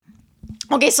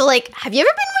Okay, so like, have you ever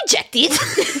been rejected?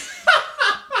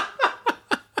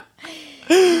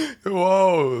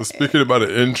 Whoa, speaking about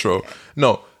an intro.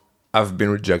 No, I've been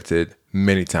rejected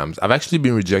many times. I've actually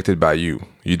been rejected by you.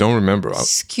 You don't remember.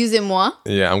 Excusez-moi.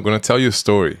 Yeah, I'm going to tell you a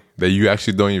story that you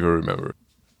actually don't even remember.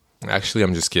 Actually,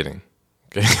 I'm just kidding.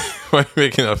 Okay? Why are you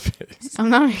making a face? I'm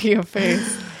not making a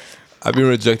face. I've been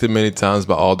rejected many times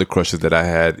by all the crushes that I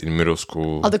had in middle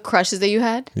school. All the crushes that you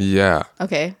had? Yeah.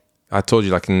 Okay. I told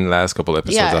you, like, in the last couple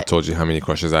episodes, Yeah. I told you how many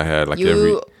crushes I had. Like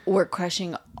You were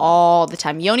crushing all the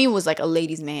time. Yoni was like a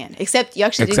ladies' man. Except you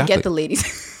actually didn't get the ladies.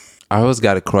 I always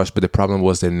got a crush, but the problem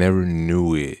was they never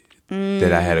knew it,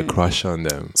 that I had a crush on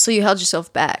them. So you held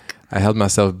yourself back. I held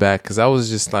myself back because I was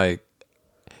just like,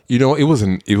 you know, it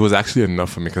was actually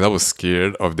enough for me because I was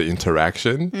scared of the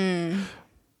interaction.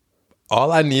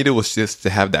 All I needed was just to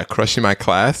have that crush in my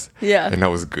class. Yeah. And that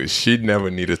was good. She never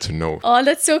needed to know. Oh,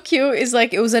 that's so cute. It's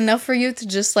like, it was enough for you to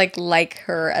just like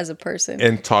her as a person.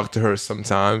 And talk to her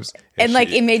sometimes. And like,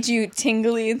 it made you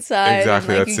tingly inside.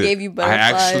 Exactly, and, like, that's it. it. Gave you butterflies.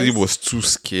 I actually was too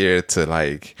scared to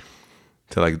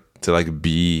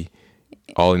be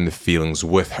all in the feelings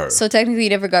with her. So technically you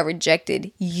never got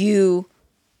rejected. You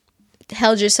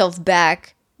held yourself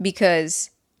back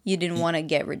because you didn't want to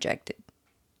get rejected.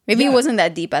 Maybe it wasn't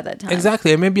that deep at that time.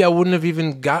 Exactly, and maybe I wouldn't have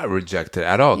even got rejected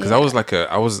at all because I was like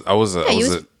I was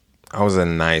a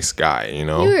nice guy, you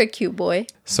know. You were a cute boy.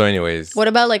 So, anyways, what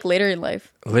about like later in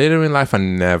life? Later in life, I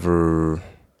never.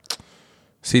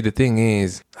 See, the thing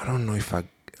is, I don't know if I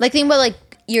like think about like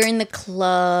you're in the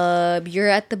club, you're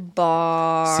at the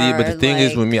bar. See, but the thing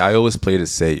is with me, I always played it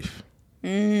safe.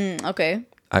 Okay.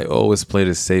 I always played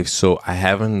it safe, so I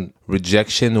haven't.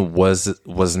 Rejection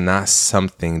was not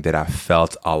something that I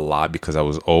felt a lot because I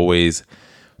was always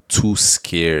too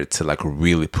scared to like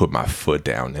really put my foot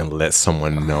down and let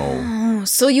someone know.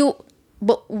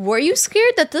 But were you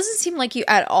scared? That doesn't seem like you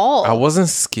at all. I wasn't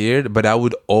scared, but I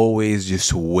would always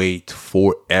just wait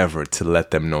forever to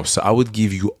let them know. So I would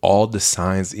give you all the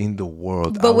signs in the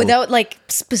world, but without like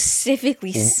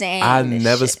specifically saying. I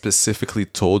never specifically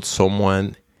told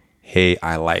someone, hey,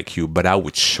 I like you, but I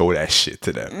would show that shit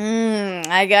to them.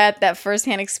 I got that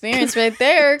firsthand experience right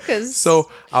there.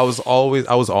 So I was all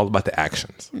about the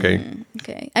actions. Okay.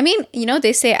 Okay. I mean, you know,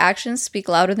 they say actions speak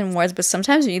louder than words, but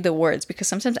sometimes you need the words because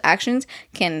sometimes actions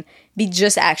can be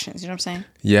just actions. You know what I'm saying?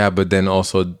 Yeah, but then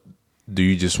also, do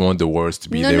you just want the words to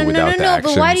be there without the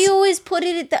actions? But why do you always put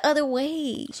it the other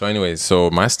way? So anyways,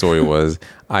 my story was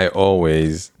I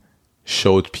always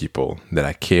showed people that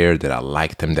I cared, that I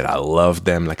liked them, that I loved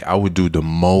them. Like I would do the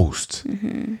most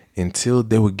until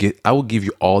I would give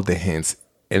you all the hints.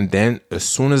 And then as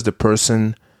soon as the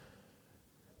person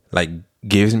like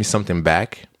gives me something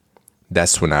back,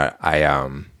 that's when I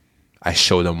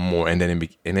show them more. And then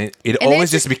it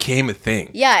always just became a thing.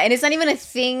 Yeah. And it's not even a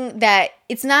thing that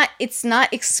it's not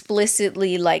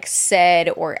explicitly like said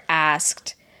or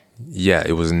asked. Yeah.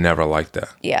 It was never like that.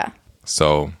 Yeah.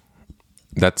 So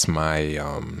that's my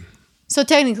So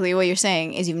technically what you're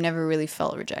saying is you've never really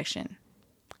felt rejection.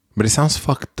 But it sounds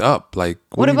fucked up. Like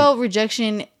what about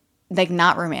rejection like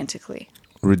not romantically?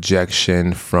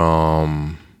 Rejection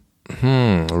from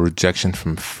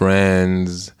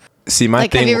friends. See, my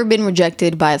like thing, have you ever been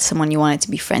rejected by someone you wanted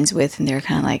to be friends with and they're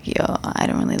kind of like, yo, I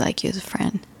don't really like you as a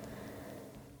friend?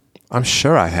 I'm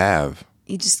sure I have.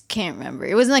 You just can't remember.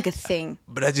 It wasn't like a thing.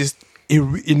 But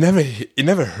it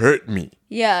never hurt me.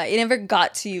 Yeah, it never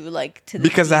got to you like to the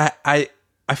because I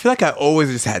feel like I always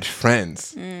just had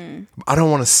friends. I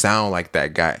don't want to sound like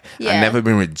that guy. Yeah. I never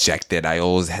been rejected. I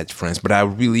always had friends, but I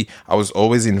was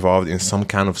always involved in some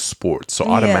kind of sport. So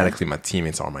automatically my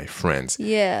teammates are my friends.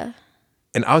 Yeah.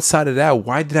 And outside of that,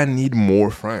 why did I need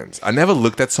more friends? I never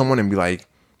looked at someone and be like,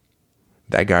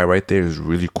 that guy right there is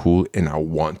really cool and I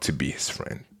want to be his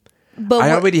friend. But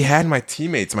I already had my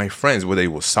teammates, my friends, whether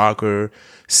it was soccer,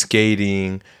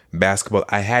 skating, basketball.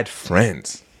 I had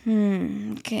friends.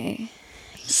 Okay.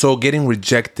 So getting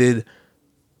rejected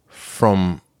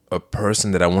from a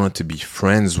person that I wanted to be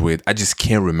friends with, I just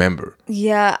can't remember.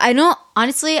 Yeah, I know.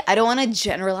 Honestly, I don't want to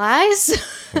generalize.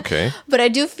 Okay. But I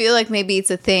do feel like maybe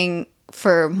it's a thing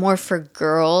for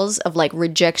girls of like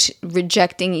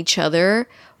rejecting each other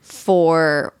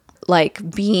for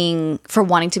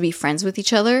wanting to be friends with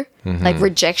each other. Like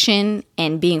rejection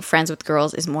and being friends with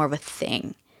girls is more of a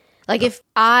thing. Like if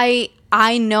I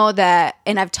know that,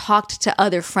 and I've talked to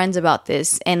other friends about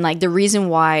this, and like the reason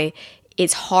why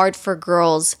it's hard for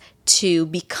girls to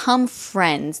become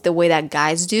friends the way that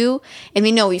guys do. And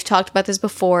we know we've talked about this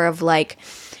before of like,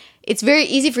 it's very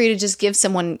easy for you to just give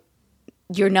someone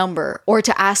your number or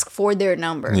to ask for their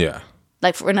number. Yeah.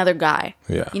 like for another guy.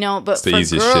 Yeah. You know, but It's the for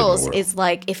easiest shit in the girls, world. it's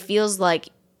like it feels like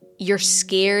you're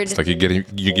scared. It's like you're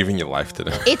giving your life to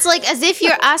them. It's like as if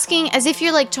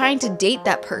you're like trying to date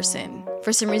that person.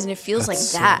 For some reason, it feels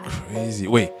That's like that. so crazy.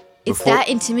 Wait. It's that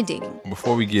intimidating.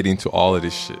 Before we get into all of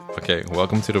this shit, okay,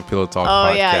 welcome to the Pillow Talk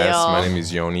Oh, podcast. yeah, y'all. My name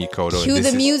is Yoni Kodo. Cue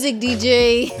the music,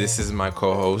 DJ. This is my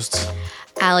co-host.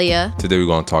 Alia. Today we're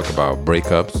going to talk about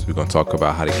breakups. We're going to talk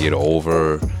about how to get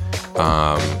over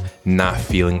not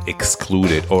feeling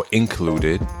excluded or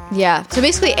included. Yeah. So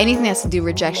basically anything that has to do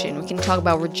rejection. We can talk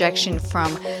about rejection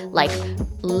from like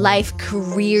life,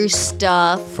 career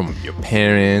stuff. From your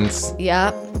parents.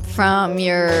 Yeah. From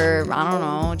your, I don't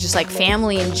know, just like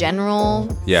family in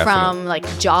general. Yeah. From like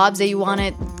jobs that you want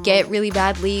to get really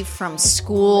badly. From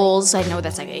schools. I know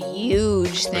that's like a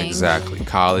huge thing. Exactly.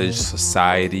 College,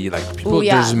 society, like people. Oh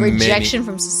yeah, there's rejection many,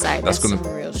 from society. That's some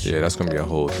gonna, real shit. yeah, that's gonna be a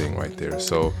whole thing right there.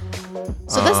 So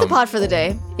that's the pod for the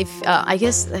day. If I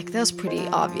guess like that was pretty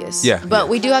obvious. Yeah. But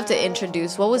we do have to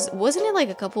introduce. Wasn't it like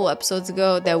a couple episodes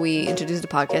ago that we introduced the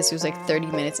podcast? It was like 30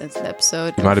 minutes into the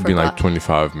episode. it might have been like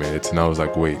 25 minutes, and I was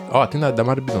like, wait, I think that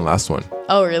might have been the last one.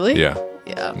 Oh really? Yeah.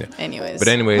 Yeah. Anyways. But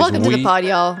anyways, welcome to the pod,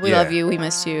 y'all. We yeah. love you. We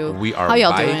missed you. We are. How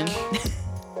y'all bike. doing?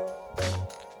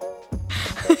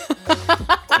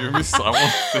 Give me someone.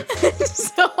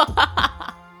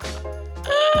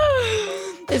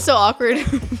 It's so awkward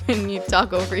when you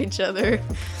talk over each other.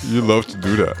 You love to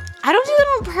do that. I don't do that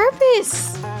on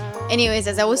purpose. Anyways,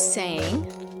 as I was saying,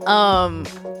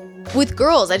 with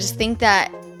girls, I just think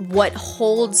that what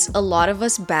holds a lot of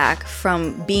us back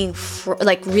from being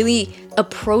like really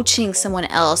approaching someone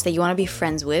else that you want to be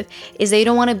friends with is that you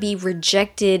don't want to be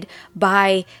rejected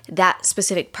by that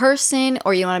specific person,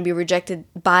 or you want to be rejected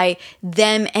by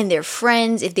them and their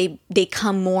friends if they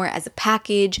come more as a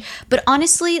package. But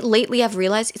honestly, lately I've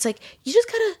realized it's like you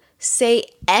just gotta say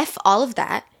F all of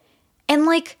that and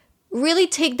like really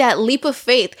take that leap of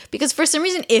faith, because for some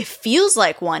reason it feels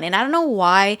like one, and I don't know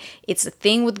why it's a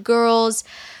thing with girls.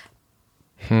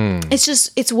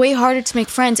 It's way harder to make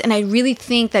friends, and I really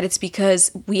think that it's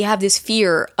because we have this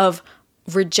fear of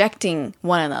rejecting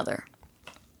one another.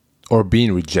 Or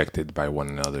being rejected by one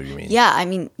another, you mean? Yeah, I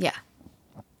mean, yeah.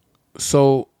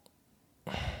 So,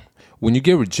 when you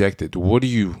get rejected, what do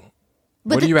you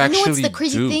actually do? You know what's the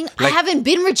crazy thing? I haven't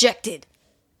been rejected.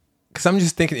 Because I'm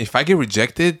just thinking, if I get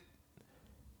rejected,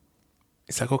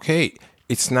 it's like, okay,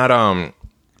 it's not a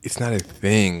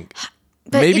thing.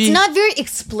 But Maybe it's not very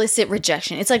explicit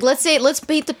rejection. It's like, let's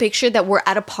paint the picture that we're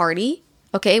at a party.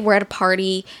 Okay, we're at a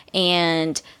party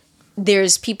and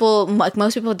there's people, like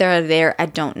most people that are there I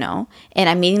don't know, and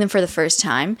I'm meeting them for the first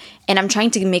time, and I'm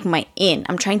trying to make my in.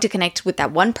 I'm trying to connect with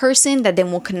that one person that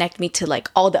then will connect me to like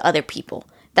all the other people.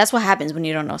 That's what happens when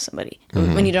you don't know somebody,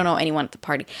 when you don't know anyone at the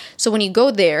party. So when you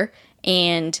go there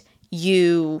and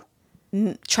you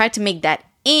try to make that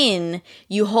in,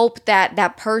 you hope that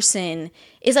that person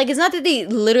is like, it's not that they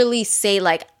literally say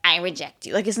like, I reject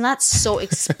you. Like, it's not so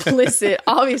explicit,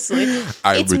 obviously.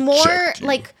 It's more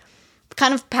like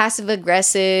kind of passive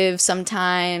aggressive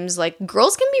sometimes. Like,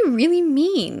 girls can be really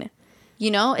mean,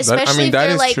 you know, especially if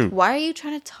they're like, true. Why are you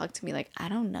trying to talk to me? Like, I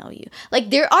don't know you.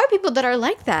 Like, there are people that are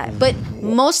like that, but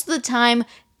most of the time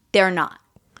they're not.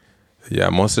 Yeah,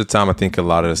 most of the time I think a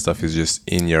lot of the stuff is just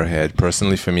in your head.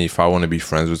 Personally, for me, if I want to be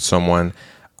friends with someone,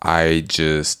 I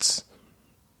just,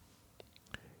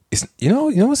 it's, you know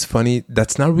what's funny?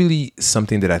 That's not really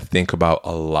something that I think about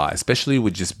a lot, especially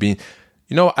with just being,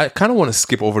 I kind of want to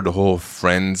skip over the whole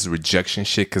friends rejection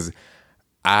shit, because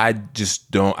I just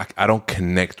don't, I don't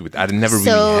connect with, I never really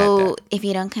had that. So if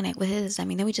you don't connect with it, does that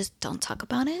mean that we just don't talk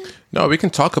about it? No, we can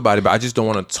talk about it, but I just don't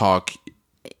want to talk.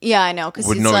 Yeah, I know. Cause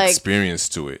with it's no like, experience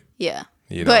to it. Yeah.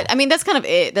 You know? But I mean, that's kind of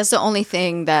it. That's the only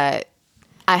thing that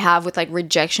I have with like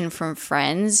rejection from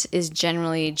friends is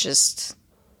generally just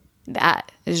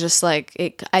that. It's just like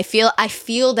I feel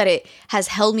that it has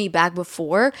held me back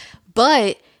before,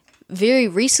 but very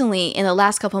recently in the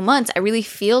last couple of months, I really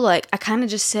feel like I kind of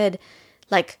just said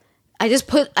like I just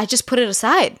put it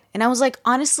aside, and I was like,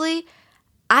 honestly,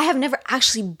 I have never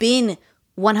actually been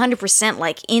 100%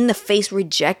 like in the face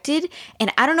rejected,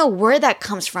 and I don't know where that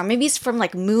comes from. Maybe it's from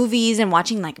like movies and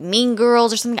watching like Mean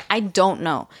Girls or something. I don't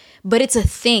know, but it's a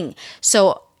thing.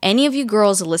 So any of you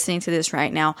girls listening to this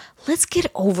right now, let's get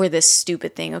over this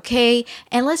stupid thing, okay?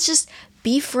 And let's just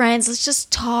be friends. Let's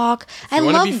just talk. I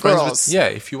love girls.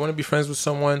 If you want to be friends with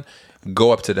someone,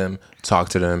 go up to them, talk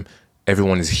to them.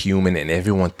 Everyone is human, and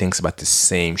everyone thinks about the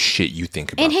same shit you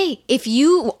think about. And hey, if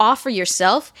you offer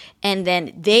yourself and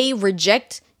then they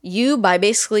reject you by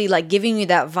basically like giving you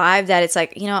that vibe that it's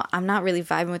like, I'm not really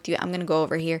vibing with you, I'm going to go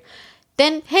over here.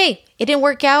 then hey, it didn't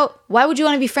work out. Why would you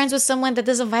want to be friends with someone that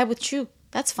doesn't vibe with you?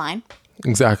 That's fine.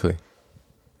 Exactly.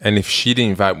 And if she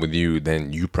didn't vibe with you,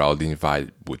 then you probably didn't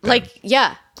vibe with them. Like,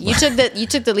 yeah, you took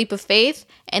the leap of faith,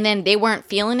 and then they weren't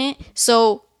feeling it.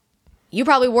 So you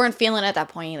probably weren't feeling it at that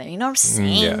point either. You know what I'm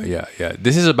saying? Yeah.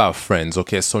 This is about friends,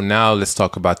 okay? So now let's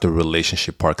talk about the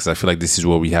relationship part, because I feel like this is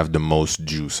where we have the most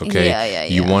juice, okay? Yeah.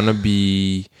 You want to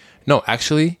be... No,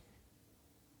 actually,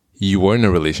 you were in a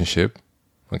relationship,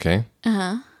 okay?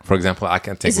 Uh-huh. For example, I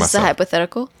can take myself... Is this a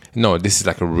hypothetical? No, this is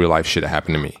like a real life shit that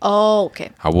happened to me. Oh, okay.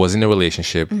 I was in a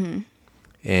relationship,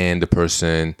 and the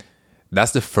person...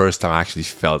 That's the first time I actually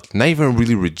felt, not even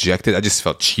really rejected, I just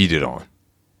felt cheated on.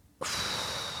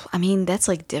 I mean, that's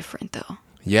like different though.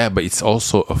 Yeah, but it's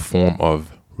also a form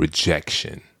of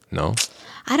rejection, no?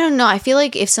 I don't know. I feel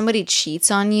like if somebody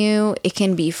cheats on you, it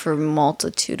can be for a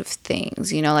multitude of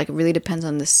things. You know, like it really depends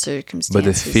on the circumstances. But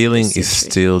the feeling is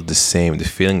still the same. The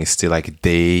feeling is still like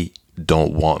they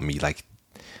don't want me. Like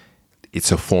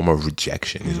it's a form of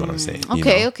rejection, is what I'm saying.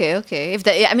 Okay. If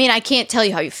that, I mean, I can't tell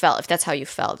you how you felt. If that's how you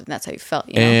felt, then that's how you felt.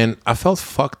 You know? And I felt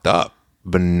fucked up,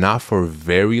 but not for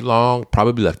very long.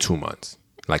 Probably like 2 months,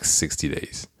 like 60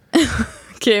 days.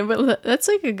 Okay, but that's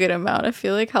like a good amount. I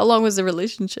feel like. How long was the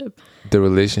relationship? The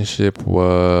relationship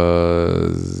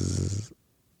was,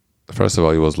 first of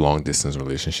all, it was long distance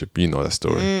relationship. You know that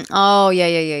story. Oh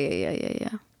yeah.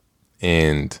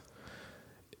 And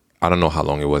I don't know how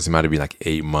long it was. It might have been like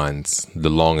 8 months, the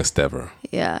longest ever.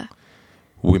 Yeah.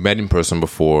 We met in person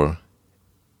before,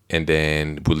 and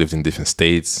then we lived in different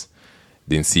states.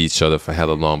 Didn't see each other for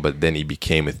hella long, but then it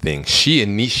became a thing. She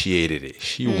initiated it.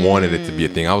 She wanted it to be a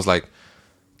thing. I was like,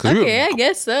 okay, I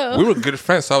guess so. We were good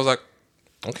friends, so I was like,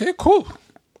 okay, cool.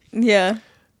 Yeah.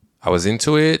 I was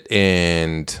into it,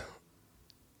 and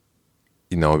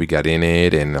we got in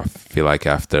it, and I feel like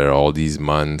after all these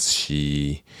months,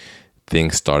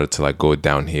 things started to like go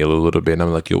downhill a little bit, and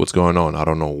I'm like, yo, what's going on? I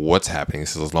don't know what's happening.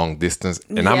 This is long distance,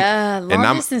 and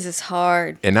long distance is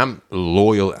hard, and I'm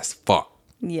loyal as fuck.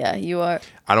 Yeah, you are.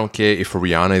 I don't care if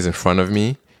Rihanna is in front of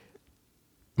me.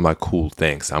 I'm like, cool,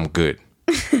 thanks, I'm good.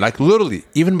 Like literally,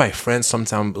 even my friends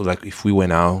sometimes, like if we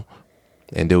went out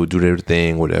and they would do their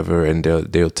thing, whatever, and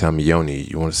they'll tell me, Yoni,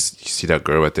 you want to see that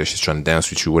girl right there? She's trying to dance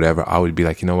with you, whatever. I would be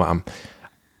like, you know what?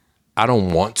 I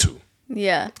don't want to.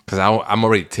 Yeah. Because I'm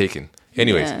already taken.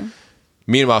 Anyways,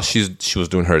 meanwhile, she was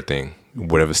doing her thing,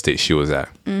 whatever state she was at.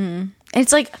 Mm-hmm. And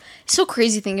it's like so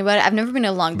crazy thinking about it. I've never been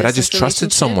in a long distance. But I just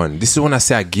trusted someone. This is when I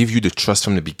say I give you the trust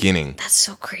from the beginning. That's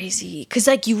so crazy. Because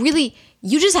like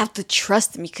you just have to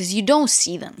trust me because you don't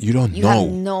see them. You don't know. You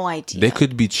have no idea. They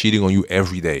could be cheating on you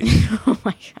every day. Oh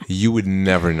my God. You would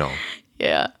never know.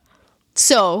 Yeah.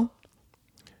 So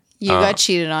you got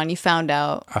cheated on. You found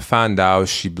out. I found out.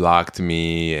 She blocked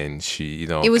me, and she,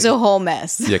 It was a whole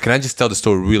mess. Yeah. Can I just tell the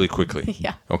story really quickly?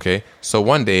 Yeah. Okay. So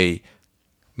one day,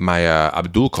 my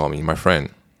Abdul called me, my friend.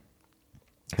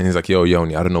 And he's like, yo,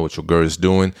 Yoni, I don't know what your girl is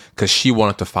doing. Because she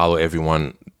wanted to follow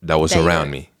everyone that was around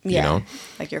me. Yeah, you know?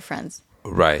 Like your friends.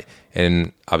 Right.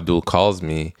 And Abdul calls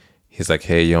me. He's like,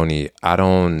 hey, Yoni, I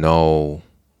don't know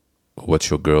what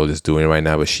your girl is doing right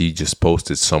now, but she just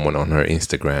posted someone on her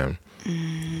Instagram.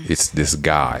 It's this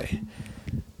guy.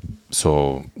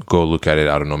 So go look at it.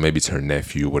 I don't know. Maybe it's her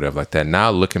nephew, whatever like that. Now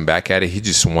looking back at it, he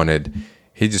just wanted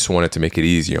to make it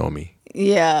easy on me.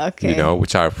 Yeah, okay.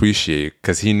 Which I appreciate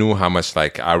because he knew how much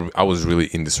like I was really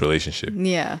in this relationship.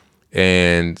 Yeah.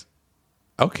 And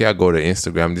okay, I go to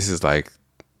Instagram. This is like,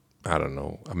 I don't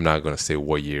know. I'm not going to say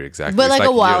what year exactly. But it's like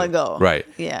a while ago. Right.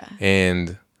 Yeah.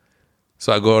 And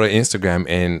so I go to Instagram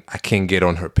and I can't get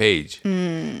on her page.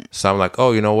 So I'm like,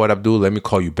 oh, you know what, Abdul? Let me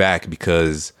call you back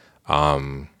because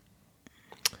I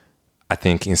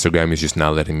think Instagram is just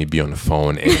not letting me be on the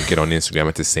phone and get on Instagram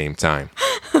at the same time.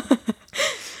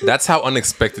 That's how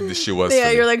unexpected this shit was. Yeah,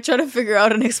 you're like trying to figure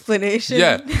out an explanation.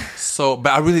 Yeah. So,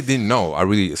 but I really didn't know.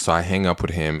 So I hang up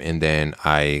with him and then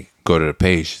I go to the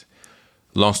page.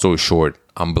 Long story short,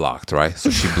 I'm blocked, right? So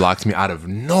she blocked me out of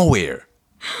nowhere.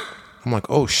 I'm like,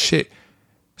 oh shit.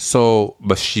 So,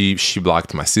 but she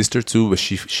blocked my sister too, but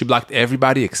she blocked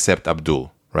everybody except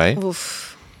Abdul, right?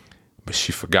 Oof. But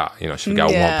she forgot, she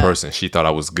forgot one person. She thought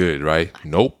I was good, right?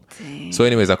 Nope. Dang. So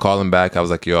anyways, I call him back. I was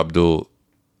like, yo, Abdul,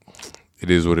 it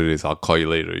is what it is. I'll call you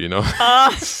later, Oh,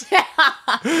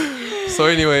 shit. So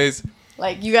anyways.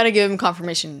 Like, you got to give him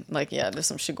confirmation. Like, yeah, there's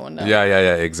some shit going down.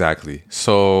 Yeah, exactly.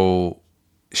 So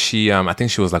she, I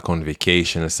think she was like on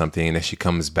vacation or something. And then she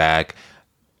comes back.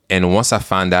 And once I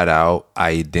found that out,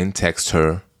 I didn't text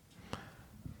her.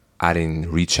 I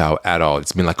didn't reach out at all.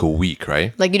 It's been like a week,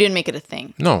 right? Like, you didn't make it a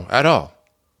thing. No, at all.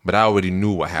 But I already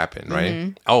knew what happened, right?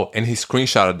 Mm-hmm. Oh, and he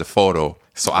screenshotted the photo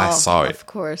So I saw it. Of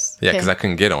course. Yeah, because I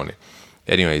couldn't get on it.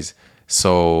 Anyways,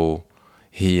 so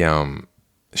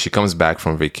she comes back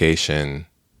from vacation,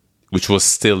 which was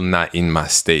still not in my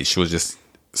state. She was just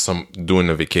doing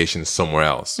a vacation somewhere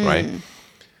else, right?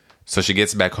 So she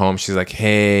gets back home. She's like,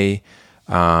 hey,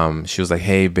 she was like,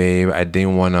 hey, babe, I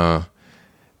didn't want to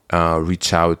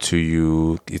reach out to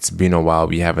you. It's been a while.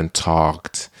 We haven't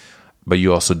talked, but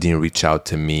you also didn't reach out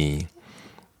to me.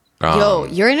 Yo,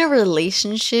 you're in a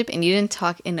relationship and you didn't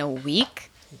talk in a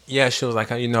week? Yeah, she was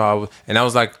like, I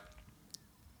was like,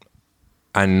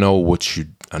 I know what you're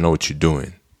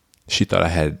doing. She thought I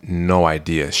had no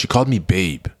idea. She called me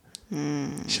babe.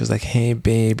 She was like, hey,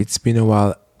 babe, it's been a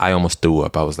while. I almost threw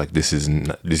up. I was like, there's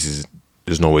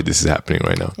no way this is happening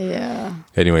right now. Yeah.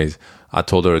 Anyways, I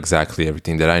told her exactly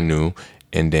everything that I knew.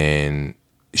 And then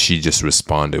she just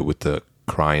responded with the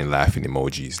crying, laughing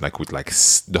emojis. Like with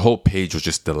the whole page was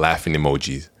just the laughing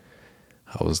emojis.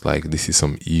 I was like, this is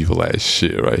some evil ass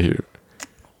shit right here.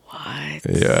 What?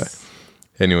 Yeah.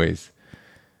 Anyways.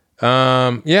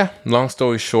 Yeah, long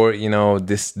story short,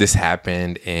 this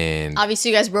happened, and obviously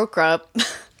you guys broke up.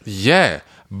 yeah,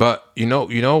 but you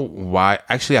know why?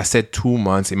 Actually, I said 2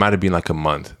 months. It might have been like a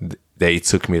month that it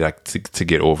took me to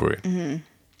get over it.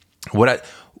 What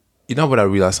I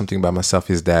realized something about myself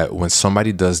is that when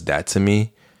somebody does that to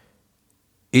me,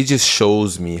 it just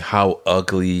shows me how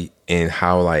ugly and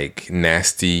how like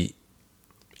nasty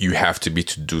you have to be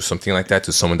to do something like that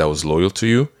to someone that was loyal to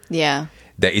you. Yeah.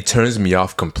 That it turns me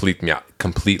off completely.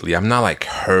 I'm not like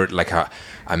hurt, like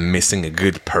I'm missing a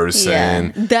good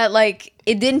person. Yeah. That like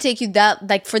it didn't take you that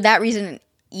like for that reason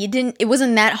it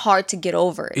wasn't that hard to get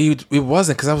over it. It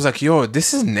wasn't, because I was like, yo,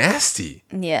 this is nasty.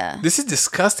 Yeah. This is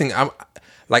disgusting. I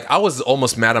was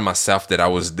almost mad at myself that I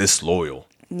was this loyal.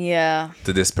 Yeah.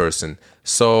 To this person.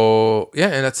 So yeah,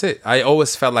 and that's it. I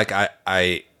always felt like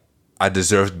I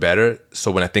deserved better.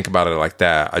 So when I think about it like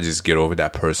that, I just get over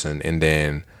that person, and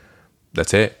then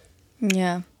that's it.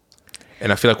 Yeah.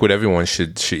 And I feel like with everyone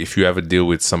should if you ever deal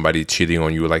with somebody cheating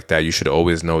on you like that, you should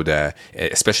always know that,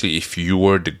 especially if you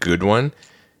were the good one,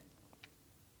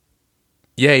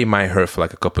 yeah, it might hurt for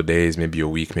like a couple of days, maybe a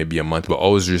week, maybe a month, but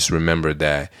always just remember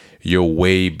that you're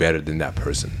way better than that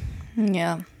person.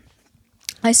 Yeah.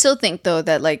 I still think though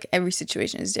that like every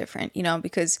situation is different,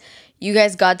 because you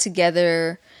guys got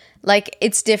together, like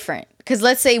it's different. Because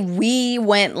let's say we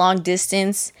went long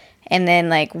distance and then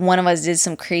like one of us did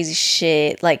some crazy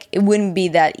shit, like it wouldn't be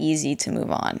that easy to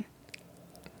move on.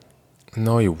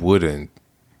 No, it wouldn't.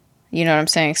 You know what I'm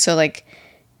saying? So like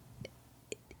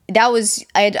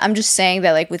I'm just saying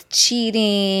that like with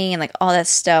cheating and like all that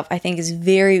stuff, I think is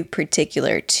very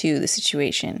particular to the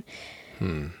situation.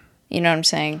 You know what I'm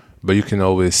saying? But you can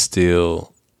always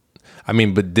still,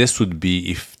 but this would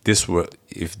be, if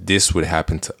this would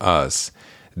happen to us,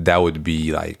 that would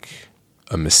be like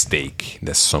a mistake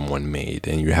that someone made,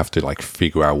 and you have to like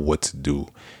figure out what to do,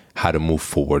 how to move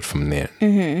forward from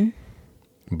there.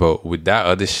 But with that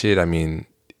other shit,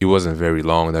 it wasn't very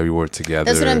long that we were together.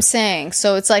 That's what I'm saying.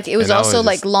 So it's like, it was also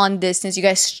like long distance. You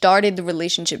guys started the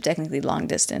relationship technically long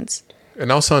distance.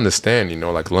 And also understand,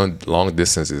 like long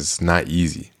distance is not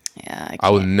easy. Yeah, I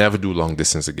would never do long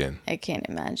distance again. I can't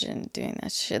imagine doing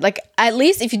that shit. Like, at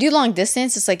least if you do long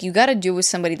distance, it's like you got to do it with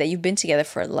somebody that you've been together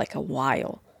for like a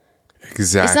while.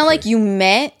 Exactly. It's not like you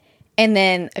met and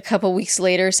then a couple weeks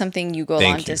later or something you go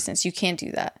long distance. You can't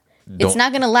do that. It's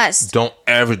not gonna last. Don't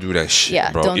ever do that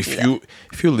shit, bro.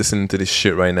 If you're listening to this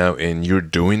shit right now and you're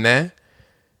doing that,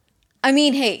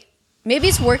 hey, maybe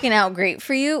it's working out great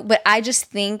for you, but I just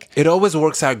think it always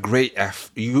works out great.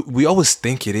 We always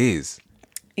think it is.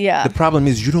 Yeah. The problem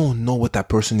is you don't know what that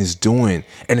person is doing.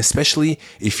 And especially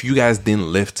if you guys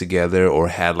didn't live together or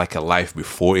had like a life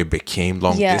before it became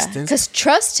long distance. Because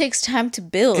trust takes time to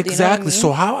build. Exactly. You know what I mean?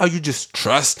 So how are you just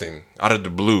trusting out of the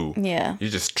blue? Yeah. You're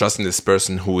just trusting this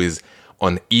person who is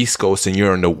on the East Coast and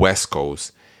you're on the West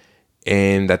Coast.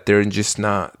 And that they're just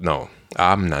not. No,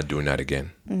 I'm not doing that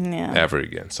again. Yeah. Ever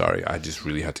again. Sorry. I just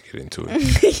really had to get into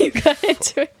it. You got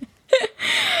into it.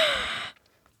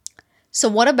 So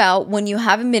what about when you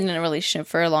haven't been in a relationship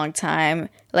for a long time,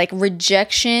 like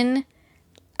rejection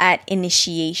at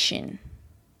initiation?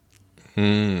 Okay,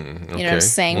 you know what I'm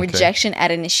saying? okay. Rejection at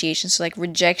initiation. So like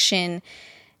rejection,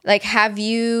 like have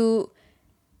you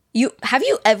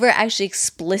ever actually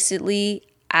explicitly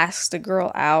asked a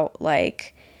girl out,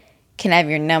 like, can I have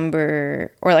your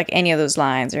number, or like any of those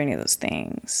lines or any of those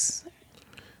things?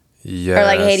 Yeah. Or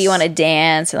like, hey, do you want to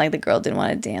dance? And like the girl didn't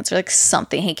want to dance, or like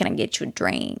something. Hey, can I get you a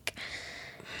drink?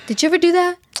 Did you ever do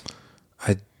that?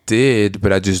 I did,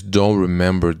 but I just don't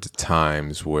remember the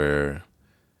times where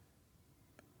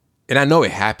And I know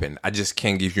it happened. I just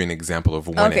can't give you an example of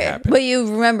when it happened. But you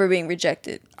remember being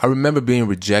rejected. I remember being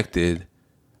rejected,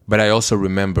 but I also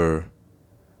remember,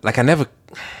 like, I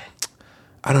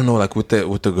don't know, like with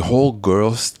the whole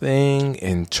girls thing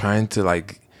and trying to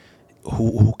like,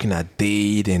 who can I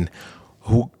date and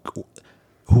who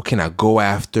can I go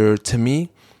after? To me,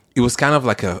 it was kind of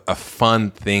like a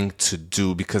fun thing to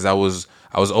do because I was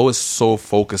always so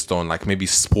focused on like maybe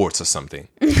sports or something.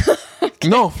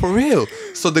 No, for real.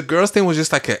 So the girls thing was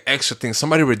just like an extra thing.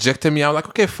 Somebody rejected me. I was like,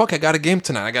 okay, fuck, I got a game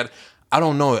tonight. I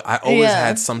don't know. I always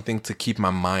had something to keep my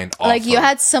mind off. Like you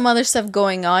had some other stuff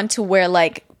going on to where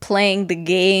like playing the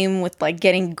game with like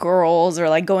getting girls or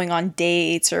like going on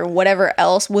dates or whatever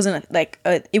else wasn't like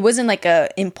it wasn't like a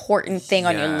important thing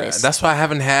on your list. That's why I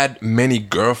haven't had many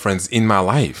girlfriends in my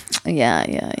life.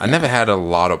 Yeah. I never had a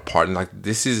lot of partners. Like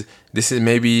this is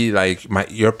maybe like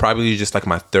you're probably just like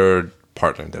my third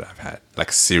partner that I've had,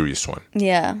 like serious one.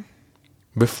 Yeah.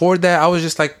 Before that, I was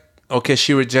just like, okay,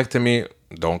 she rejected me.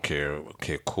 Don't care.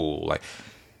 Okay, cool. Like,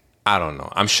 I don't know.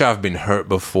 I'm sure I've been hurt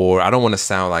before. I don't want to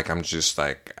sound like I'm just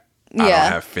like, I don't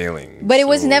have feelings. But it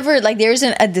was never like there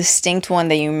isn't a distinct one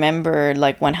that you remember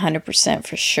like 100%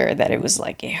 for sure that it was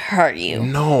like it hurt you.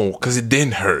 No, because it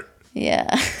didn't hurt. Yeah.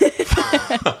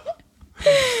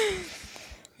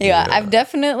 Yeah, I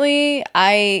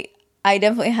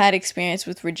definitely had experience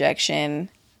with rejection.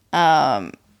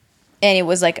 And it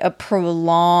was like a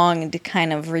prolonged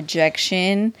kind of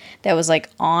rejection that was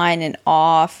like on and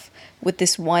off with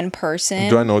this one person.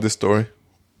 Do I know this story?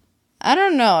 I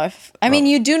don't know if I mean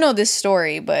you do know this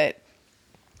story, but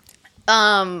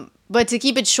to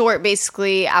keep it short,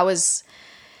 basically I was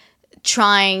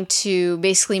trying to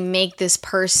basically make this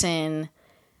person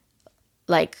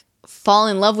like fall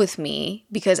in love with me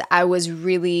because I was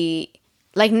really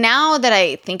like, now that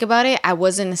I think about it, I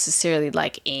wasn't necessarily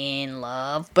like in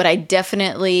love, but I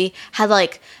definitely had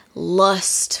like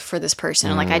lust for this person.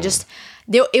 And like it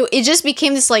just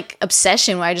became this like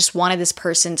obsession where I just wanted this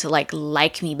person to like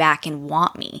me back and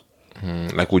want me.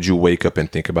 Like, would you wake up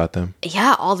and think about them?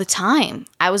 Yeah, all the time.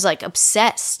 I was like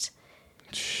obsessed.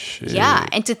 Shit. Yeah,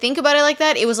 and to think about it like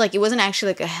that, it was like it wasn't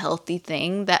actually like a healthy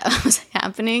thing that was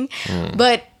happening.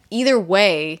 But either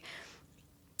way,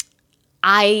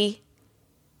 I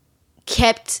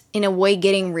kept in a way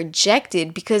getting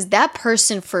rejected because that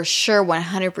person for sure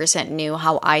 100% knew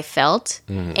how I felt,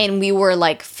 and we were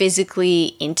like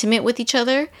physically intimate with each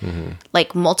other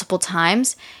like multiple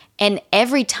times, and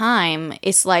every time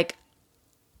it's like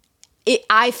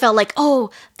I felt like, oh,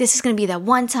 this is gonna be that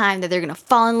one time that they're gonna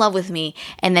fall in love with me,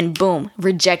 and then boom,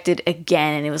 rejected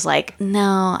again. And it was like,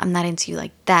 no, I'm not into you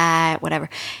like that, whatever.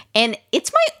 And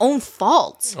it's my own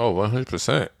fault. Oh,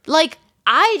 100%. Like,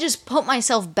 I just put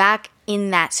myself back in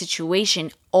that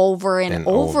situation over and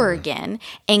over again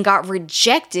and got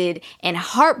rejected and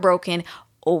heartbroken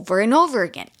over and over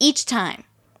again each time.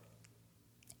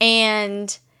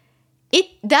 And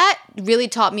that really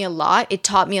taught me a lot. It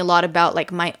taught me a lot about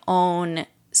like my own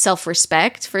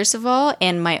self-respect, first of all,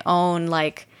 and my own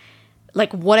like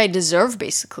what I deserve,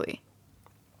 basically.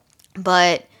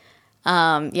 But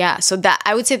so that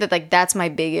I would say that like that's my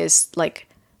biggest like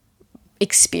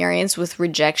experience with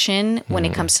rejection when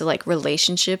it comes to like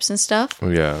relationships and stuff.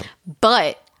 Yeah.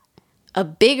 But a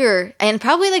bigger and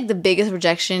probably like the biggest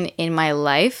rejection in my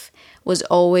life was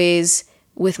always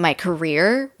with my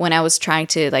career when I was trying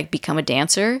to like become a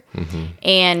dancer.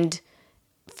 And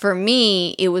for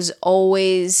me, I was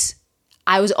always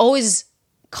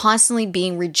constantly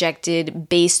being rejected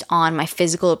based on my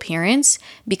physical appearance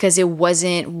because it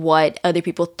wasn't what other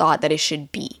people thought that it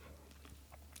should be.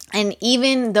 And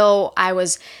even though I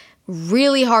was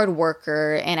really hard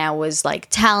worker and I was like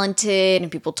talented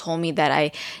and people told me that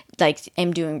I like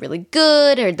am doing really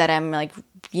good or that I'm like,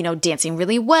 you know, dancing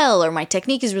really well or my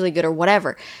technique is really good or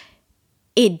whatever,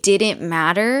 it didn't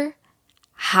matter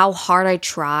how hard I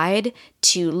tried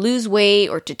to lose weight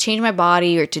or to change my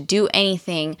body or to do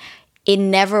anything. It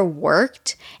never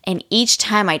worked. And each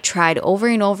time I tried over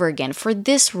and over again for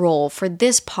this role, for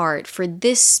this part, for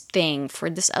this thing, for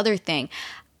this other thing,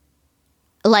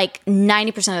 like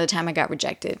 90% of the time I got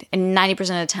rejected and 90%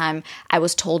 of the time I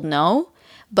was told no,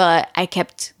 but I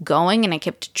kept going and I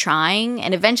kept trying.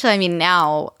 And eventually, I mean,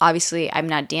 now obviously I'm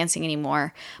not dancing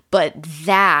anymore, but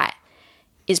that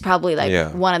is probably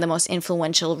like one of the most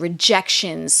influential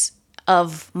rejections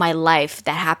of my life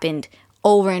that happened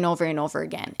over and over and over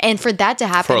again. And for that to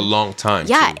happen for a long time.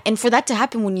 Yeah. Too. And for that to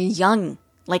happen when you're young,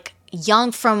 like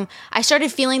young I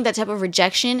started feeling that type of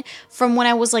rejection from when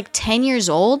I was like 10 years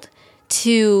old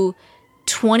to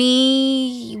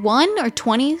 21 or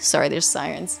 20. Sorry, there's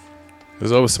sirens.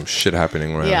 There's always some shit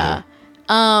happening around here.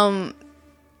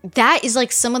 that is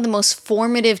like some of the most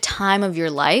formative time of your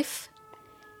life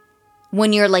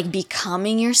when you're like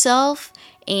becoming yourself.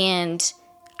 And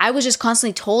I was just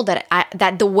constantly told that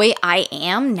that the way I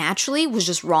am naturally was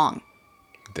just wrong.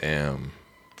 Damn.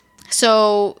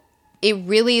 So it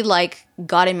really like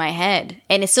got in my head,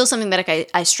 and it's still something that like,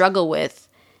 I struggle with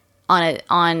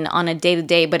on a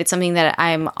day-to-day, but it's something that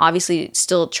I'm obviously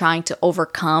still trying to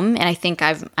overcome, and I think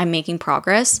I'm making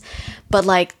progress. But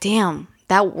like, damn,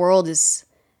 that world is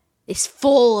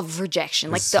full of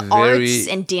rejection. Like the arts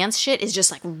and dance shit is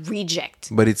just like reject.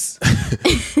 But it's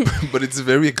but it's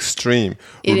very extreme.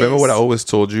 Remember what I always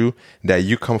told you, that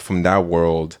you come from that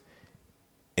world,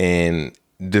 and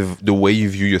the way you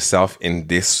view yourself in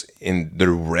the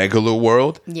regular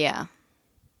world. Yeah.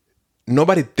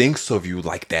 Nobody thinks of you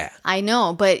like that. I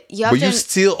know, but you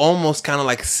still almost kind of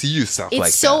like see yourself like that.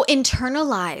 It's so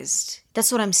internalized.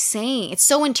 That's what I'm saying. It's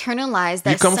so internalized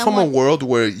that you come from a world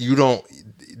where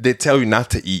they tell you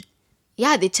not to eat.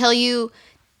 Yeah, they tell you,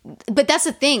 but that's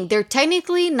the thing. They're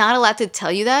technically not allowed to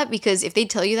tell you that, because if they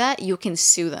tell you that, you can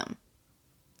sue them.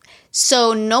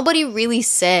 So nobody really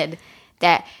said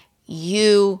that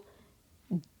you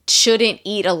shouldn't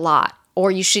eat a lot, or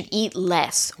you should eat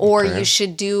less, or you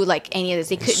should do like any of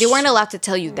this. They weren't allowed to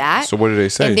tell you that. So what did they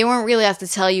say? And they weren't really allowed to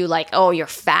tell you like, oh, you're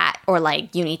fat, or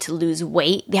like you need to lose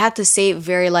weight. They had to say it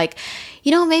very like,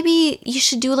 maybe you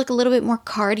should do like a little bit more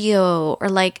cardio, or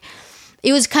like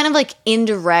it was kind of like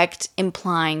indirect,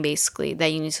 implying basically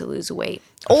that you need to lose weight,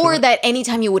 or that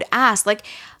anytime you would ask, like,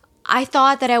 I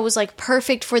thought that I was like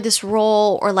perfect for this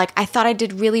role, or like I thought I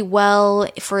did really well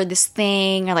for this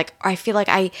thing, or like I feel like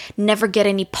I never get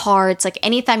any parts. Like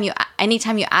anytime you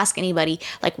ask anybody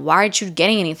like, why aren't you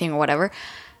getting anything or whatever,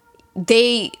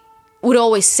 they would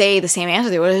always say the same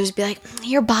answer. They would always be like,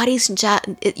 your body's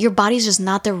just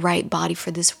not the right body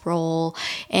for this role,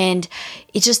 and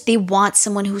it's just they want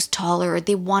someone who's taller, or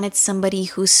they wanted somebody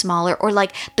who's smaller, or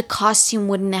like the costume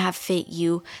wouldn't have fit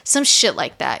you, some shit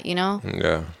like that,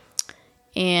 Yeah.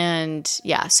 And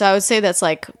yeah, so I would say that's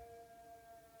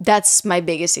my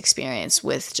biggest experience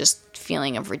with just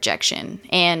feeling of rejection.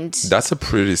 And that's a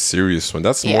pretty serious one.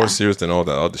 That's more serious than all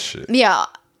that other shit. Yeah.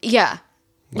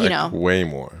 Like, way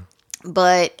more.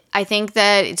 But I think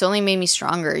that it's only made me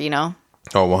stronger, Oh,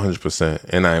 100%.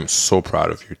 And I am so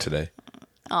proud of you today.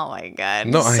 Oh my God.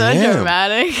 No, so I am.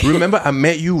 dramatic. Remember, I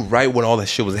met you right when all that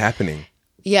shit was happening.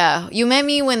 Yeah. You met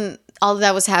me when all of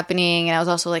that was happening, and I was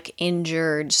also like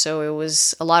injured. So it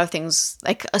was a lot of things,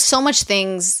 like so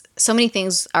many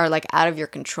things are like out of your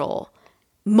control.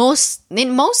 Most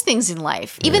things in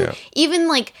life, even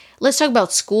like, let's talk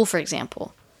about school, for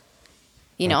example.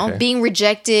 Being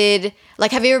rejected.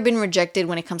 Like, have you ever been rejected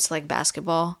when it comes to like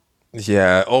basketball?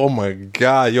 Yeah. Oh my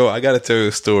God. Yo, I got to tell you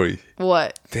a story.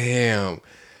 What? Damn.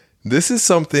 This is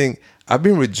something, I've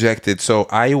been rejected. So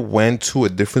I went to a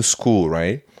different school,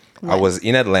 right? What? I was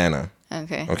in Atlanta.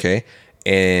 Okay.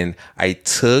 And I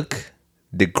took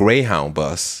the Greyhound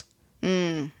bus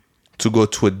to go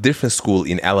to a different school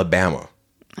in Alabama.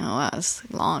 Oh, wow. That's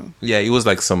long. Yeah, it was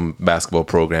like some basketball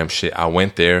program shit. I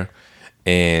went there,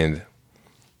 and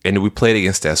we played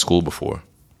against that school before.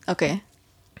 Okay.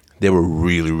 They were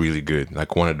really, really good.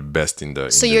 Like one of the best in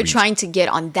the So you're trying to get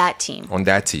on that team? On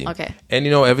that team. Okay. And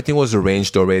everything was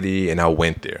arranged already, and I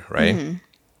went there, right? Mm-hmm.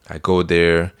 I go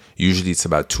there. Usually it's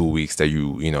about 2 weeks that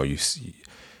you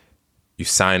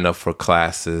sign up for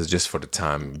classes just for the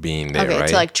time being there, right?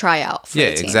 To like try out for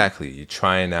the team. Exactly. You're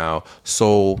trying out.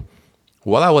 So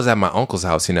while I was at my uncle's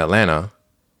house in Atlanta,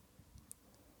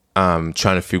 trying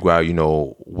to figure out,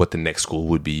 what the next school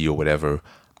would be or whatever,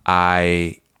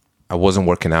 I wasn't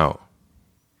working out.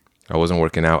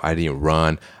 I didn't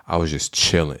run. I was just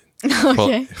chilling.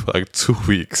 Okay. For like 2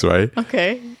 weeks, right?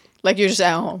 Okay. Like you're just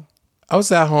at home. I was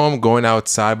at home going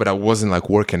outside, but I wasn't like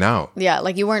working out. Yeah,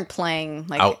 like you weren't playing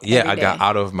like I got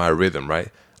out of my rhythm, right?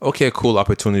 Okay, cool.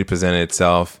 Opportunity presented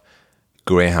itself.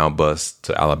 Greyhound bus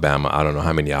to Alabama. I don't know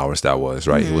how many hours that was,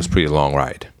 right? Mm-hmm. It was a pretty long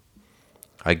ride.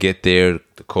 I get there.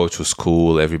 The coach was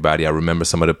cool. Everybody. I remember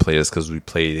some of the players because we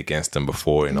played against them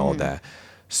before and all that.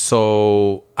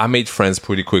 So I made friends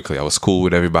pretty quickly. I was cool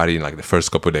with everybody in like the first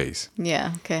couple of days.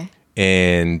 Yeah, okay.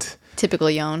 And typical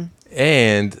Yon.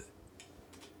 And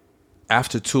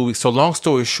after 2 weeks, so long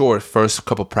story short, first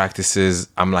couple practices,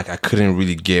 I'm like, I couldn't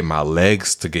really get my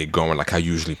legs to get going like I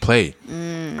usually play.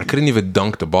 I couldn't even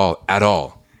dunk the ball at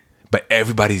all. But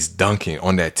everybody's dunking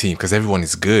on that team because everyone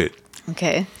is good.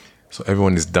 Okay. So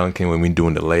everyone is dunking when we're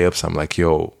doing the layups. I'm like,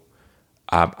 yo,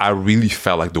 I really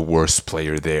felt like the worst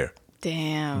player there.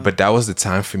 Damn. But that was the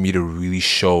time for me to really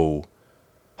show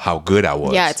how good I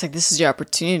was. Yeah, it's like, this is your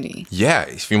opportunity. Yeah,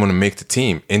 if you want to make the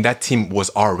team. And that team was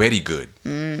already good.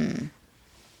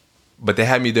 But they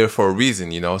had me there for a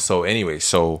reason, you know? So anyway,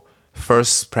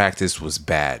 first practice was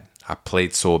bad. I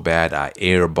played so bad. I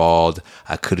airballed.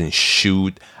 I couldn't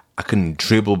shoot. I couldn't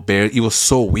dribble barely. It was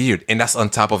so weird. And that's on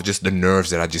top of just the nerves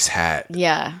that I just had.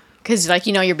 Yeah. Because, like,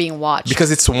 you know, you're being watched.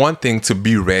 Because it's one thing to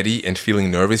be ready and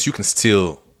feeling nervous. You can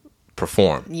still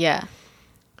perform. Yeah.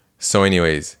 So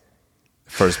anyways,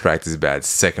 first practice bad.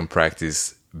 Second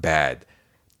practice bad.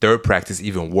 Third practice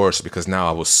even worse because now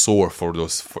I was sore because of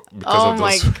those. Oh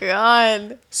my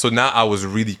God. So now I was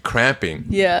really cramping.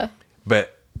 Yeah.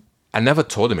 But I never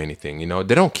told them anything, you know?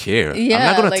 They don't care. Yeah, I'm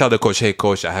not going to like- tell the coach, hey,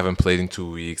 coach, I haven't played in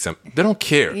 2 weeks. They don't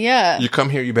care. Yeah. You come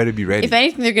here, you better be ready. If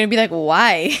anything, they're going to be like,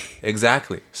 why?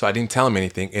 Exactly. So I didn't tell him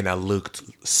anything, and I looked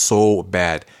so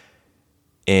bad.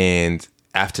 And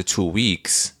after 2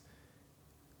 weeks,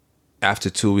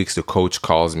 the coach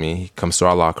calls me. He comes to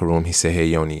our locker room. He said, hey,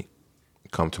 Yoni,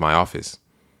 come to my office.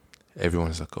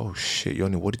 Everyone's like, oh, shit,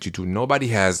 Yoni, what did you do?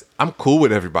 I'm cool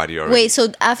with everybody already. Wait,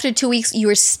 so after 2 weeks, you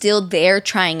were still there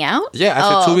trying out? Yeah,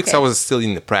 after 2 weeks, okay. I was still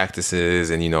in the practices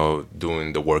and, you know,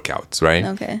 doing the workouts, right?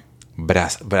 Okay. But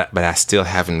I still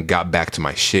haven't got back to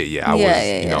my shit yet. I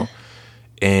was, you know,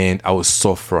 and I was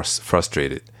so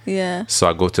frustrated. Yeah. So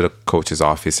I go to the coach's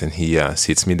office and he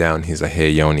sits me down. He's like, hey,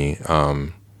 Yoni,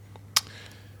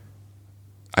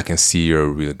 I can see you're a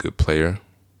really good player.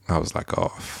 I was like, oh,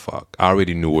 fuck. I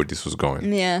already knew where this was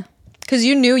going. Yeah. Because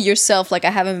you knew yourself, like, I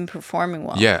haven't been performing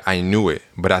well. Yeah, I knew it.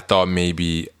 But I thought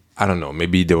maybe, I don't know,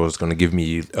 maybe they was going to give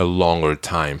me a longer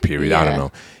time period. I don't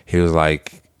know. He was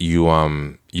like,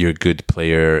 you're a good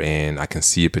player and I can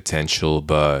see your potential,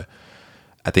 but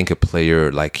I think a player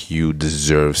like you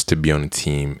deserves to be on a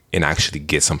team and actually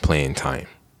get some playing time.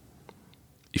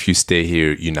 If you stay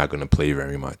here, you're not going to play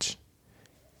very much.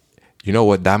 You know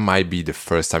what? That might be the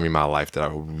first time in my life that I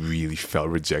really felt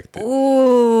rejected.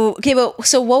 Ooh. Okay, but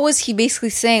so what was he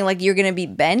basically saying? Like, you're going to be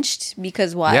benched?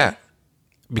 Because why? Yeah.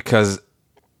 Because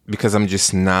I'm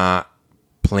just not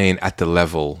playing at the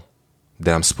level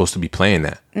that I'm supposed to be playing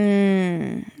at.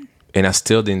 And I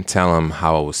still didn't tell him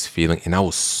how I was feeling. And I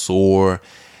was sore.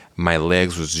 My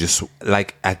legs was just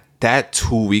like at that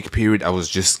 2 week period, I was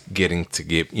just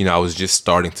I was just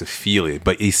starting to feel it,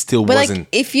 but it still wasn't. Like,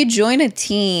 if you join a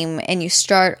team and you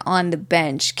start on the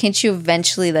bench, can't you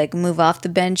eventually like move off the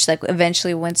bench? Like,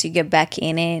 eventually once you get back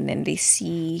in it and they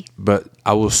see. But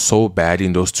I was so bad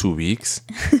in those 2 weeks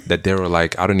that they were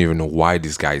like, I don't even know why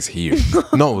this guy's here.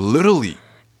 No, literally.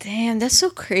 Damn, that's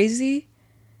so crazy.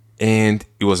 And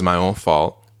it was my own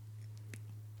fault.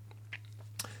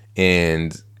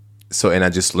 And I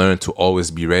just learned to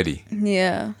always be ready.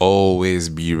 Yeah. Always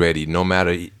be ready. No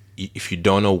matter if you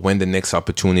don't know when the next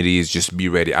opportunity is, just be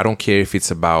ready. I don't care if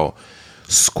it's about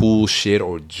school shit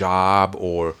or job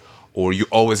or you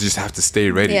always just have to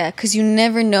stay ready. Yeah, because you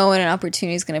never know when an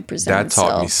opportunity is going to present itself.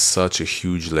 That taught me such a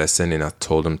huge lesson, and I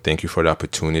told him thank you for the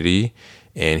opportunity.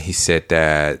 And he said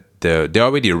that they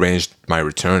already arranged my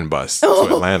return bus to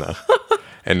Atlanta.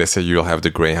 And they said you'll have the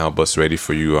Greyhound bus ready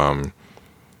for you.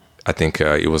 I think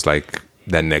it was like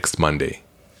that next Monday.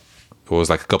 It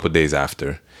was like a couple of days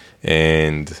after.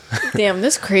 And damn,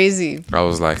 that's crazy. I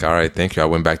was like, all right, thank you. I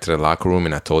went back to the locker room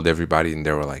and I told everybody, and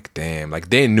they were like, damn. Like,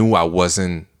 they knew I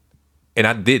wasn't. And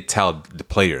I did tell the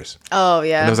players. Oh,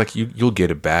 yeah. And I was like, you'll get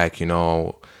it back, you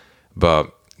know.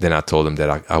 But then I told them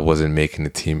that I wasn't making the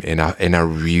team. And I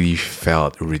really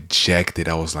felt rejected.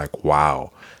 I was like,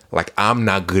 wow. Like, I'm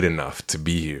not good enough to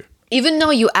be here. Even though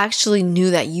you actually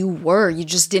knew that you were, you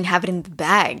just didn't have it in the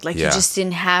bag. Like, you just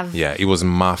didn't have... Yeah, it was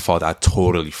my fault. I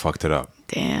totally fucked it up.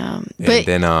 Damn. And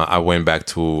then I went back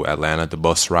to Atlanta. The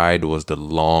bus ride was the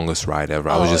longest ride ever.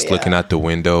 I was just looking out the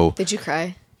window. Did you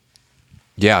cry?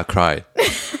 Yeah, I cried.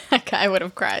 I would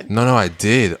have cried. No, I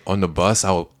did. On the bus,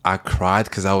 I cried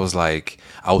because I was like,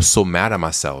 I was so mad at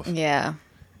myself. Yeah.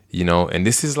 You know, and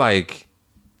this is like...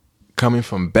 coming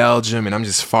from Belgium and I'm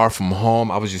just far from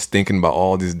home. I was just thinking about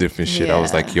all this different shit. I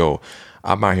was like, yo,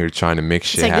 I'm out here trying to make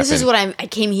shit happen. This is what I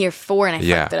came here for, and I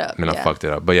fucked it up. And I fucked it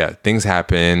up. But yeah, things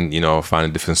happened, you know, found a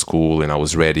different school and I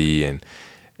was ready and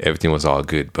everything was all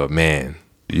good. But man,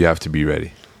 you have to be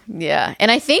ready. Yeah. And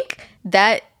I think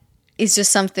that is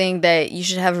just something that you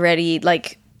should have ready,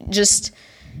 like, just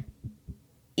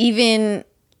even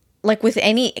like with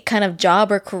any kind of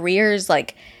job or careers.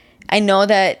 Like, I know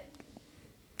that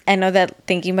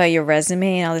thinking about your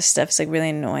resume and all this stuff is like really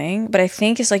annoying, but I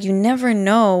think it's like you never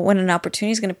know when an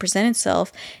opportunity is going to present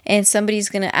itself and somebody's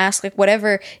going to ask like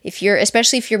whatever,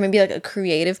 especially if you're maybe like a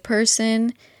creative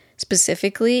person,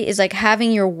 specifically is like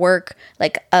having your work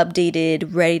like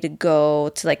updated, ready to go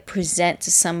to like present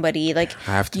to somebody. Like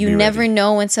you never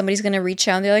know when somebody's gonna reach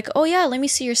out and they're like, oh yeah, let me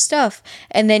see your stuff.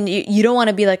 And then you don't want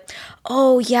to be like,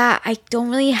 oh yeah, I don't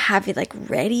really have it like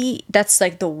ready. That's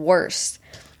like the worst.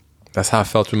 That's how I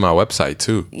felt with my website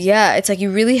too. Yeah, it's like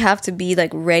you really have to be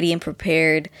like ready and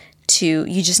prepared to,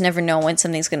 you just never know when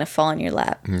something's gonna fall in your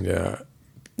lap. Yeah.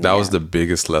 That was the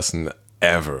biggest lesson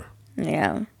ever.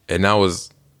 Yeah. And I was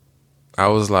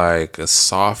like a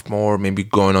sophomore, maybe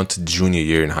going on to junior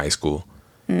year in high school.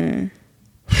 Yo,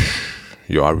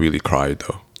 I really cried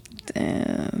though.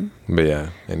 Damn. But yeah,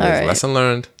 anyways, lesson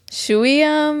learned. Should we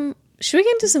get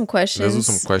into some questions? Let's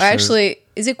do some questions. Or actually,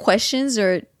 is it questions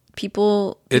or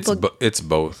people? It's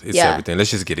both. It's everything.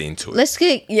 Let's just get into it. Let's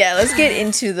get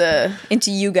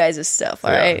into you guys' stuff.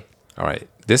 All right. All right.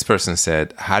 This person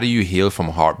said, "How do you heal from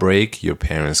heartbreak your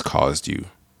parents caused you?"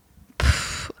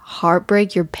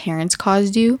 Heartbreak your parents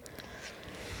caused you?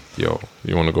 Yo,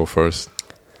 you want to go first?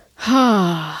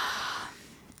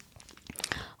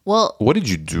 Well, what did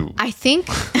you do? I think.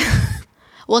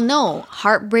 Well, no,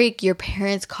 heartbreak your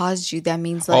parents caused you. That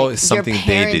means like your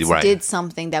parents did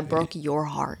something that broke your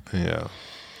heart. Yeah.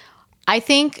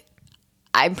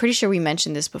 I'm pretty sure we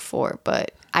mentioned this before,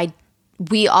 but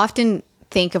we often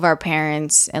think of our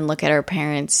parents and look at our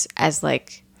parents as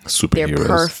like superheroes. They're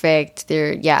perfect.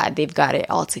 They've got it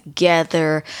all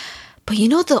together. But you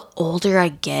know, the older I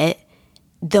get,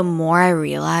 the more I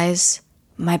realize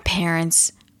my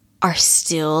parents are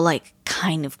still like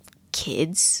kind of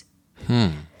kids.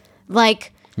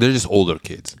 Like they're just older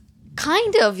kids.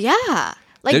 Kind of, yeah.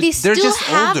 Like they still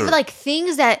have older. Like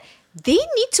things that they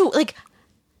need to like.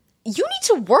 You need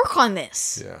to work on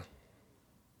this. Yeah.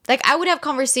 Like I would have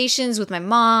conversations with my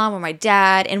mom or my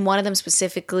dad, and one of them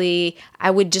specifically, I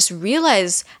would just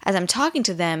realize as I'm talking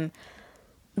to them,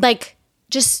 like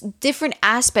just different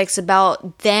aspects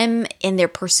about them and their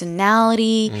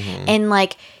personality, and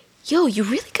like, yo, you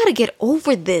really gotta get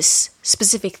over this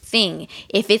specific thing.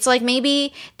 If it's like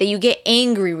maybe that you get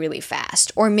angry really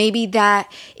fast, or maybe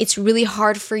that it's really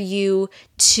hard for you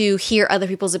to hear other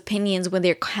people's opinions when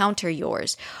they counter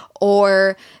yours,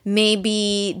 or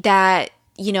maybe that,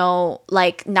 you know,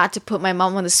 like, not to put my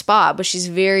mom on the spot, but she's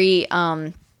very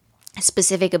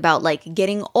specific about like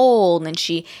getting old, and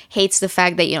she hates the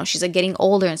fact that, you know, she's like getting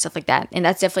older and stuff like that. And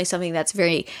that's definitely something that's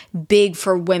very big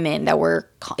for women, that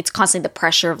it's constantly the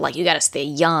pressure of like, you got to stay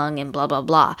young and blah blah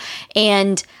blah.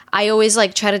 And I always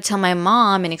like try to tell my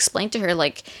mom and explain to her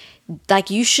like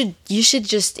you should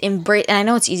just embrace, and I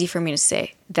know it's easy for me to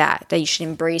say that you should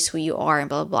embrace who you are and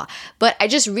blah blah blah, but I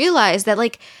just realized that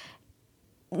like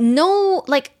no,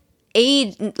 like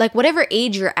age, like whatever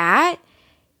age you're at,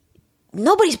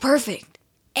 nobody's perfect.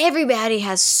 Everybody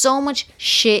has so much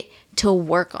shit to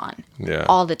work on. Yeah.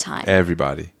 All the time.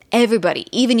 Everybody,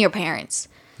 even your parents.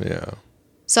 Yeah.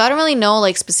 So I don't really know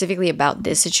like specifically about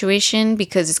this situation,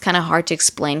 because it's kind of hard to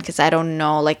explain, because I don't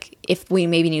know like if we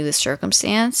maybe knew the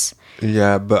circumstance.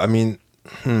 Yeah, but I mean,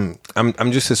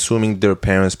 I'm just assuming their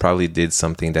parents probably did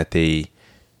something that they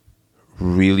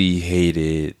really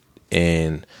hated,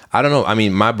 and I don't know. I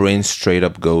mean, my brain straight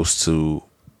up goes to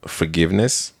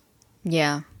forgiveness.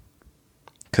 Yeah.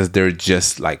 Because they're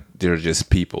just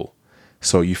people.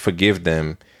 So you forgive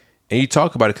them and you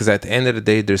talk about it, because at the end of the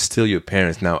day, they're still your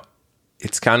parents. Now,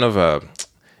 it's kind of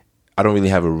I don't really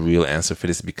have a real answer for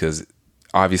this, because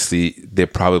obviously they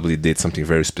probably did something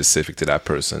very specific to that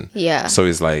person. Yeah. So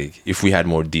it's like, if we had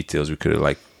more details, we could have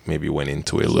like maybe went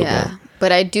into it a little more.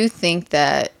 But I do think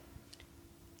that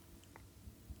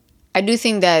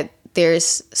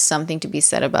there's something to be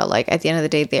said about like, at the end of the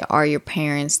day, they are your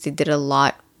parents. They did a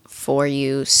lot for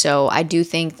you. So I do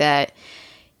think that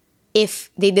if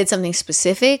they did something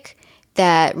specific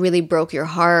that really broke your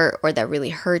heart, or that really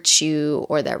hurt you,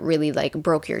 or that really like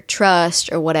broke your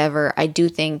trust or whatever, I do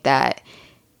think that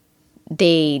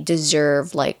they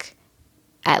deserve like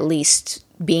at least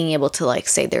being able to like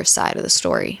say their side of the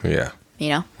story. Yeah. You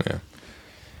know? Yeah.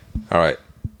 All right.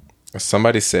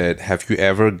 Somebody said, have you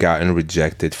ever gotten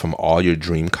rejected from all your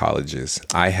dream colleges?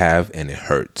 I have, and it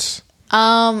hurts.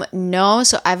 No.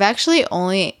 So I've actually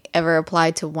only ever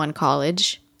applied to one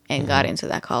college and got into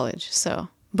that college. So,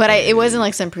 but it wasn't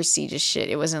like some prestigious shit.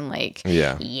 It wasn't like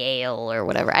Yale or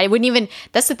whatever.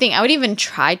 That's the thing. I would even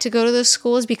try to go to those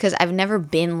schools, because I've never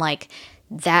been like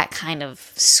that kind of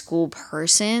school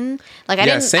person. Like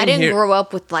I didn't grow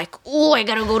up with like, oh, I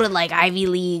gotta go to like Ivy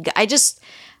League.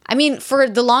 I mean, for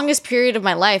the longest period of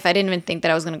my life, I didn't even think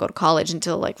that I was going to go to college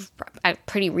until like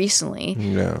pretty recently.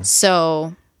 Yeah.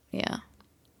 So, yeah.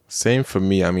 Same for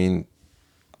me. I mean,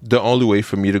 the only way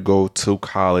for me to go to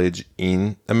college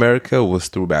in America was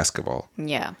through basketball.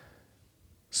 Yeah.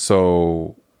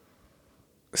 So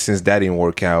since that didn't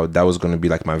work out, that was going to be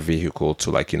like my vehicle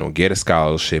to like, get a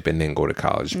scholarship and then go to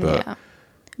college.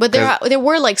 But there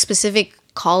were like specific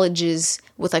colleges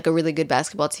with like a really good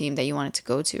basketball team that you wanted to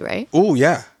go to, right? Oh,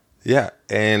 yeah. Yeah.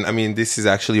 And I mean, this is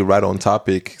actually right on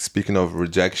topic. Speaking of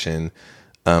rejection,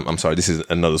 I'm sorry, this is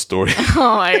another story.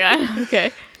 Oh my God.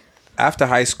 Okay. After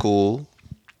high school,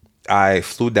 I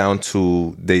flew down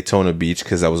to Daytona Beach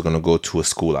because I was going to go to a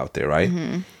school out there, right?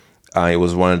 It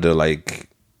was one of the like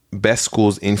best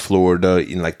schools in Florida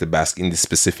in like in the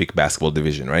specific basketball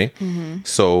division, right?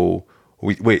 So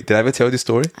wait, did I ever tell you this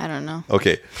story? I don't know.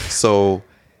 Okay, so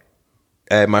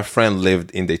my friend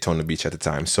lived in Daytona Beach at the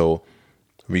time, so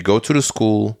we go to the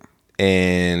school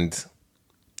and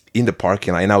in the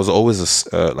parking lot, and I was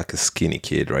always like a skinny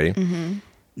kid, right?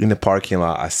 In the parking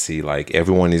lot, I see like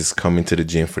everyone is coming to the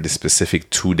gym for this specific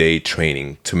 2-day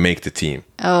training to make the team.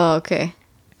 Oh, okay.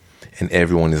 And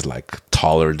everyone is like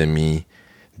taller than me.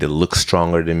 They look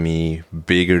stronger than me,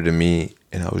 bigger than me.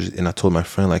 And I told my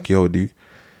friend like, yo, do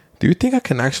you think I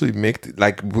can actually make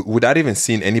without even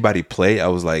seeing anybody play? I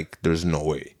was like, there's no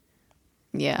way.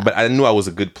 Yeah. But I knew I was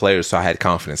a good player, so I had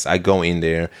confidence. I go in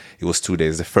there. It was 2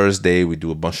 days. The first day, we do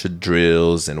a bunch of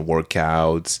drills and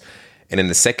workouts. And then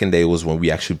the second day was when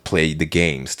we actually played the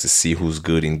games to see who's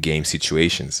good in game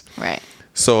situations. Right.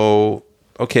 So,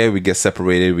 okay, we get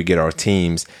separated. We get our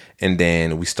teams. And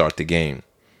then we start the game.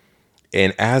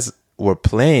 And as we're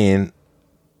playing,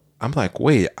 I'm like,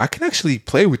 wait, I can actually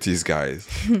play with these guys.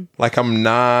 Like,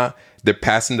 they're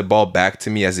passing the ball back to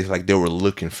me as if like they were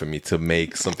looking for me to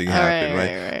make something happen,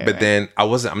 right? But then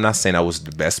I'm not saying I was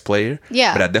the best player.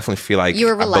 Yeah. But I definitely feel like you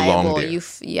were reliable. I belonged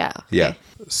there. Yeah. Okay. Yeah.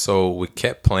 So we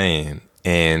kept playing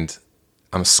and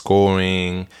I'm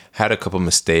scoring, had a couple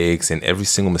mistakes, and every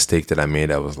single mistake that I made,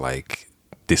 I was like,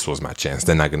 this was my chance.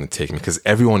 They're not going to take me because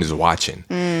everyone is watching.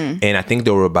 And I think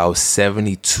there were about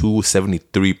 72,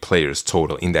 73 players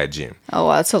total in that gym. Oh,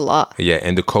 wow, that's a lot. Yeah.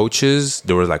 And the coaches,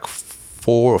 there were like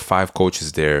 4 or 5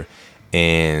 coaches there.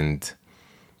 And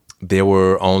they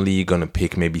were only going to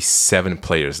pick maybe 7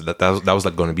 players. That was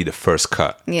like going to be the first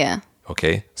cut. Yeah.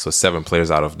 Okay. So 7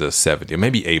 players out of the 70, or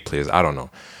maybe 8 players. I don't know.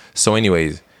 So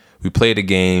anyways, we played the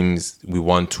games. We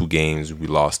won 2 games. We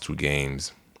lost 2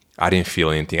 games. I didn't feel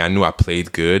anything. I knew I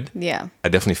played good. Yeah. I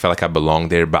definitely felt like I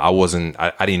belonged there, but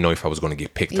I didn't know if I was going to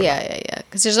get picked or not. Yeah.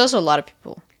 Because there's also a lot of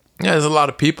people. Yeah, there's a lot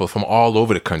of people from all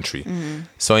over the country.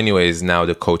 So anyways, now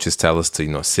the coaches tell us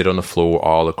to, sit on the floor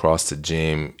all across the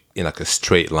gym in like a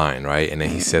straight line, right? And then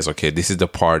he says, okay, this is the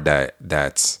part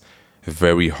that's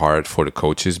very hard for the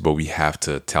coaches, but we have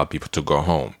to tell people to go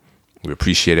home. We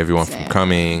appreciate everyone from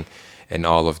coming and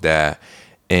all of that.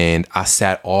 And I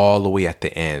sat all the way at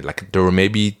the end. Like there were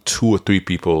maybe 2 or 3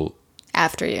 people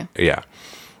after you. Yeah.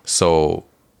 So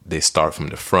they start from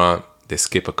the front. They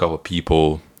skip a couple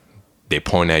people. They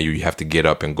point at you. You have to get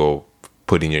up and go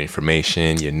put in your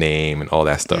information, your name, and all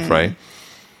that stuff, right?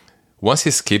 Once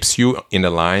he skips you in the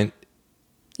line,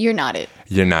 you're not in.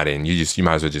 You're not in. You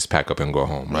might as well just pack up and go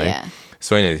home, right? Yeah.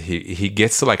 So anyway, he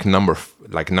gets to like number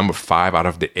 5 out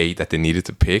of the 8 that they needed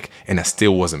to pick, and I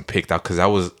still wasn't picked out because I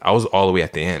was all the way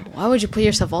at the end. Why would you put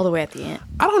yourself all the way at the end?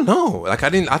 I don't know. Like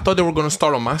I thought they were gonna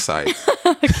start on my side.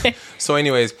 Okay. So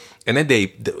anyways, and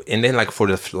then like for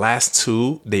the last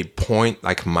 2, they point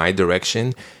like my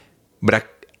direction, but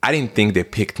I didn't think they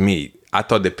picked me. I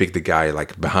thought they picked the guy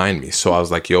like behind me. So I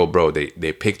was like, yo, bro,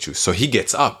 they picked you. So he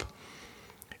gets up,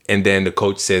 and then the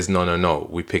coach says, no,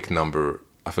 we picked number.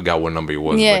 I forgot what number it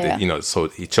was, but so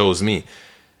he chose me.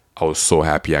 I was so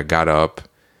happy. I got up.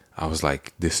 I was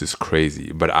like, this is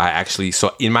crazy. But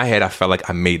so in my head, I felt like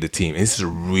I made the team. This is a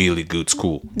really good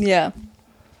school. Yeah.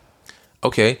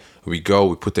 Okay, we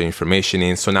put the information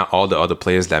in. So now all the other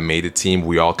players that made the team,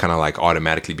 we all kind of like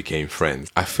automatically became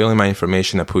friends. I fill in my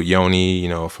information. I put Yoni,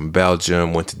 from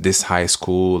Belgium, went to this high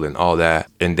school and all that.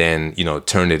 And then,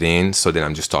 turned it in. So then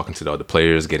I'm just talking to the other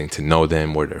players, getting to know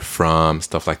them, where they're from,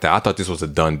 stuff like that. I thought this was a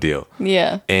done deal.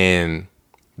 Yeah. And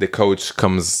the coach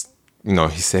comes,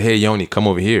 he said, hey, Yoni, come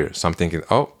over here. So I'm thinking,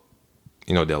 oh,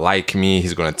 they like me.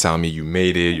 He's going to tell me you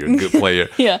made it. You're a good player.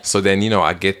 Yeah. So then,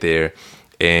 I get there.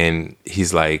 And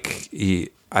he's like,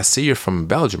 I see you're from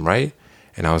Belgium, right?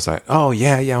 And I was like, oh,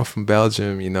 yeah, I'm from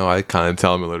Belgium. I kind of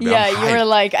tell him a little bit. Yeah, you were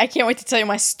like, I can't wait to tell you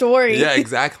my story. Yeah,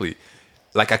 exactly.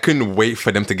 Like, I couldn't wait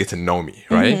for them to get to know me,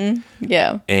 right? Mm-hmm.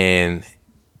 Yeah. And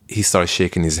he started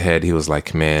shaking his head. He was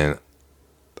like, man,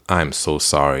 I'm so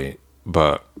sorry,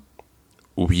 but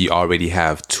we already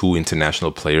have 2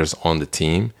 international players on the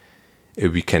team.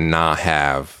 We cannot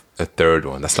have a third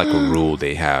one. That's like a rule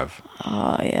they have.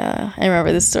 Oh, yeah. I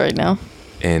remember this story now.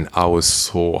 And I was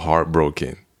so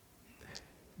heartbroken.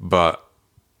 But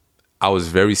I was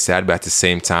very sad, but at the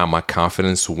same time, my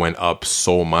confidence went up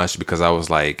so much because I was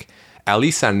like, at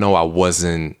least I know it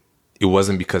wasn't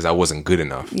because I wasn't good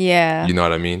enough. Yeah. You know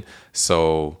what I mean?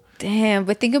 So. Damn,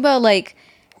 but think about like,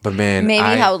 but man, maybe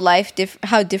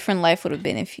how different life would have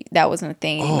been if that wasn't a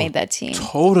thing. You made that team.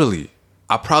 Totally.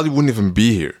 I probably wouldn't even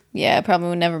be here. Yeah, I probably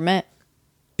would never met.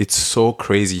 It's so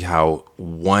crazy how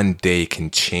one day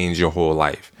can change your whole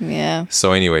life. Yeah.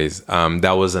 So anyways,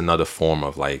 that was another form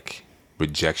of like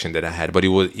rejection that I had, but it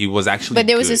was actually But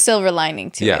there was good. a silver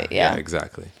lining to it. Yeah,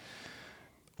 exactly.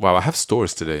 Wow, I have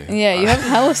stories today. Yeah, you have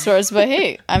hella stories, but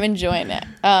hey, I'm enjoying it.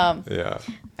 Yeah.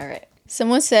 All right.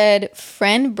 Someone said,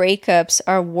 friend breakups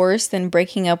are worse than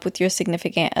breaking up with your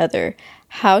significant other.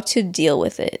 How to deal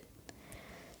with it?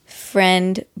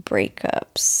 Friend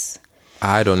breakups.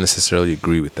 I don't necessarily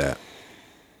agree with that.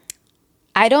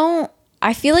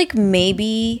 I feel like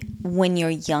maybe when you're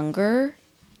younger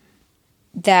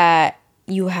that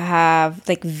you have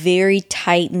like very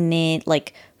tight-knit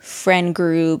like friend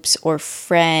groups or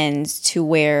friends to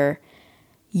where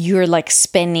you're like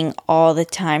spending all the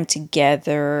time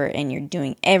together and you're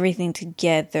doing everything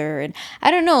together. And I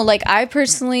don't know, like I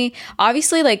personally,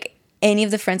 obviously like any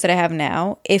of the friends that I have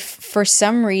now, if for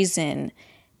some reason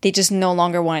they just no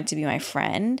longer wanted to be my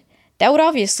friend, that would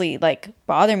obviously like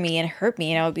bother me and hurt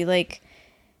me. And I would be like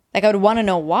I would want to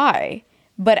know why.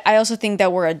 But I also think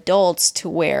that we're adults to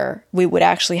where we would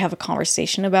actually have a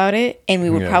conversation about it and we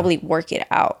would probably work it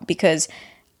out, because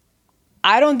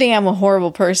I don't think I'm a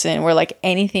horrible person where like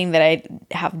anything that I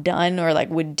have done or like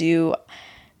would do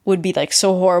would be like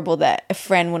so horrible that a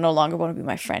friend would no longer want to be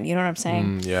my friend. You know what I'm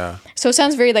saying? Yeah. So it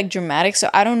sounds very like dramatic. So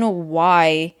I don't know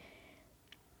why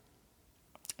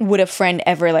would a friend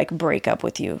ever like break up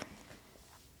with you?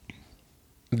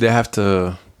 They have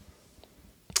to.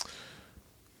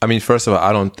 I mean, first of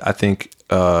all, I think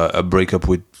a breakup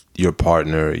with your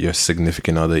partner, your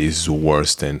significant other, is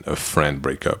worse than a friend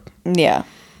breakup. Yeah.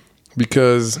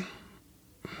 Because,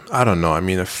 I don't know. I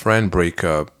mean, a friend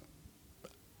breakup,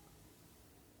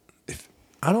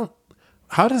 how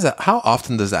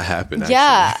often does that happen? Actually?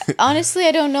 Yeah. Honestly,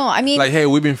 I don't know. I mean, like, hey,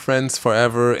 we've been friends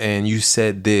forever and you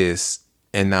said this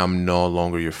and now I'm no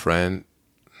longer your friend.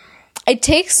 It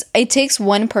takes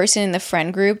one person in the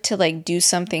friend group to like do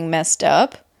something messed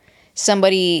up.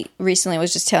 Somebody recently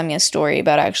was just telling me a story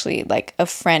about actually like a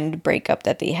friend breakup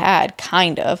that they had,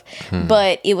 kind of.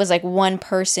 But it was like one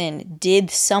person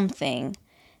did something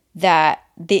that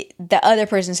the other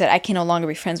person said, I can no longer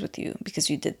be friends with you because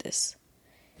you did this.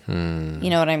 You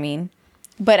know what I mean?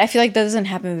 But I feel like that doesn't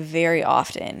happen very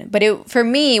often. But for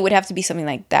me, it would have to be something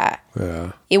like that.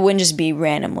 Yeah. It wouldn't just be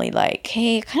randomly like,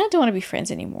 hey, I kind of don't want to be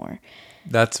friends anymore.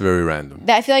 That's very random.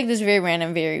 I feel like this is very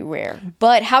random, very rare.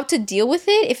 But how to deal with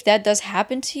it, if that does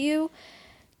happen to you,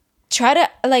 try to,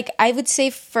 like, I would say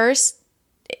first,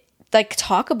 like,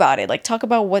 talk about it. Like, talk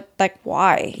about what, like,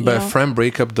 why. But a friend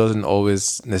breakup doesn't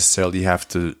always necessarily have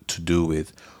to do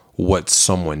with what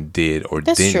someone did or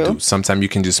didn't do. Sometimes you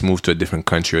can just move to a different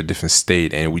country or a different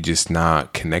state and we just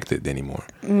not connected anymore.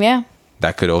 Yeah.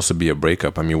 That could also be a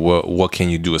breakup. I mean, what can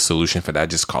you do? A solution for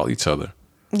that? Just call each other.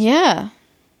 Yeah.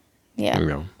 Yeah. You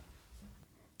know.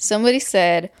 Somebody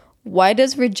said, why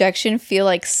does rejection feel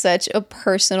like such a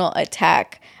personal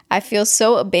attack? I feel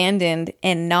so abandoned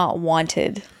and not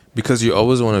wanted. Because you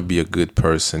always want to be a good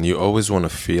person. You always want to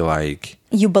feel like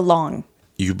you belong.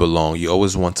 You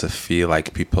always want to feel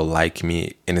like people like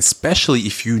me. And especially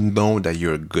if you know that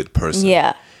you're a good person.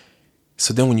 Yeah.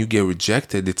 So then when you get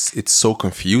rejected, it's so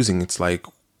confusing. It's like,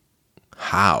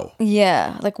 how?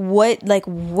 Yeah. Like what, like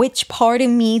which part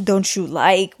of me don't you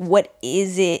like? What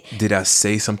is it? Did I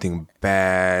say something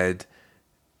bad?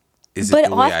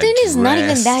 But often it's not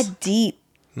even that deep.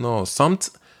 No,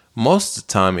 most of the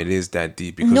time it is that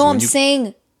deep. Because no, I'm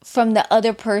saying from the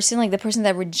other person, like the person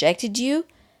that rejected you,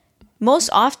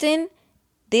 most often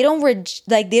they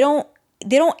don't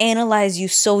analyze you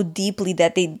so deeply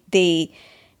that they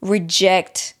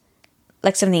reject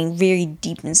like something very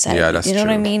deep inside. Yeah, of that's you know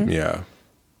true. What I mean? Yeah.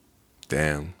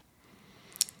 Damn.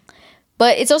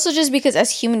 But it's also just because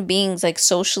as human beings, like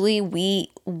socially, we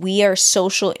are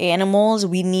social animals.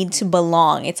 We need to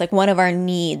belong. It's like one of our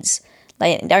needs,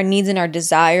 like our needs and our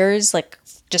desires, like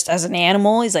just as an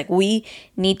animal, is like we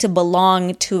need to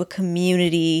belong to a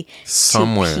community,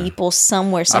 somewhere, to people,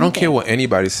 somewhere. Something. I don't care what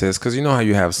anybody says, because you know how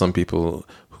you have some people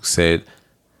who said,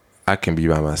 I can be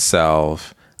by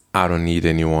myself. I don't need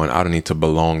anyone. I don't need to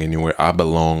belong anywhere. I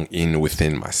belong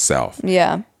within myself.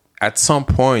 Yeah. At some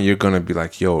point, you're going to be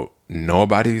like, yo,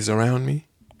 nobody's around me.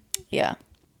 Yeah.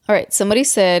 All right. Somebody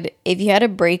said, if you had a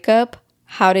breakup,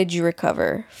 how did you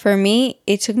recover? For me,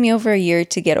 it took me over a year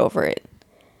to get over it.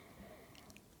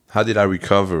 How did I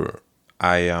recover?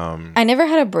 I never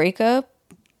had a breakup.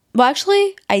 Well,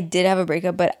 actually, I did have a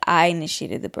breakup, but I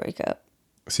initiated the breakup.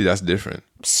 See, that's different.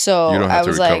 So You don't have I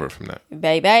was to recover like, from that.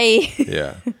 Bye.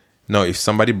 Yeah. No, if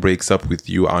somebody breaks up with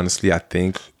you, honestly, I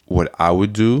think what I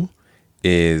would do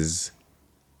is,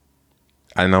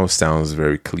 I know it sounds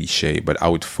very cliche, but I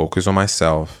would focus on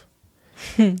myself.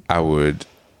 I would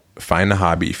find a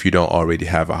hobby. If you don't already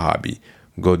have a hobby,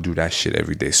 go do that shit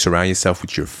every day. Surround yourself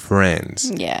with your friends.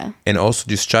 Yeah. And also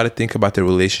just try to think about the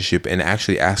relationship and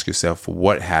actually ask yourself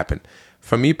what happened.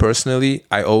 For me personally,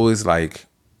 I always like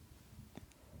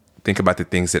think about the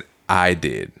things that I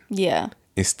did. Yeah.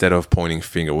 Instead of pointing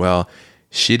finger. Well,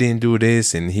 she didn't do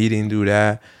this and he didn't do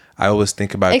that. I always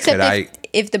think about, except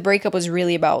if the breakup was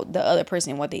really about the other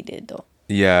person and what they did, though.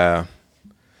 Yeah.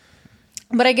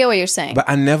 But I get what you're saying. But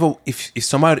I never, if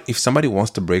somebody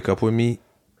wants to break up with me,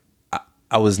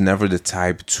 I was never the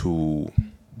type to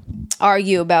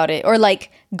argue about it or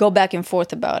like go back and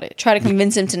forth about it. Try to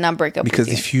convince him to not break up because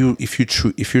with you.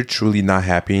 if you're truly not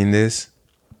happy in this,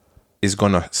 it's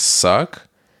gonna suck.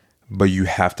 But you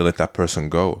have to let that person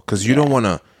go because you don't want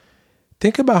to.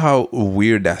 Think about how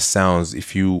weird that sounds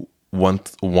if you want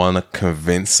to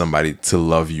convince somebody to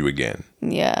love you again.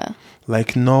 Yeah.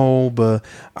 Like, no, but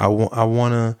I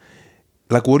want to.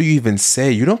 Like, what do you even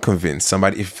say? You don't convince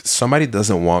somebody. If somebody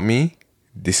doesn't want me,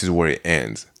 this is where it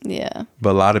ends. Yeah.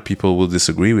 But a lot of people will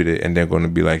disagree with it and they're going to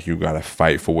be like, you got to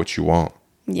fight for what you want.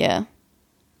 Yeah.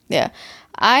 Yeah.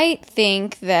 I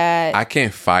think that I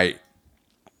can't fight.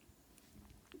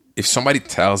 If somebody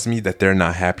tells me that they're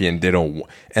not happy and they don't,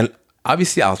 and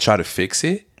obviously I'll try to fix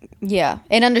it. Yeah,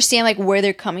 and understand like where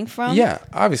they're coming from. Yeah,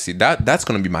 obviously that's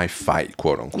gonna be my fight,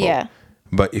 quote unquote. Yeah.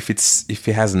 But if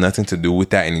it has nothing to do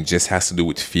with that and it just has to do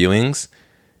with feelings,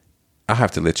 I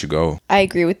have to let you go. I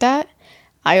agree with that.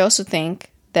 I also think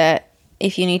that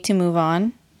if you need to move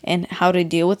on and how to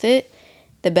deal with it,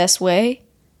 the best way,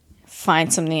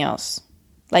 find something else.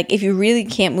 Like if you really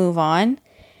can't move on,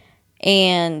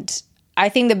 and I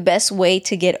think the best way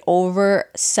to get over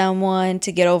someone,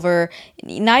 to get over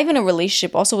not even a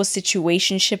relationship, also a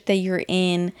situationship that you're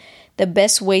in, the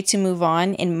best way to move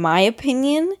on, in my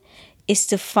opinion, is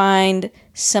to find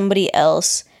somebody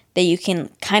else that you can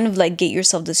kind of like get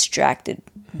yourself distracted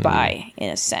by, in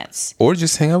a sense. Or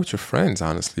just hang out with your friends,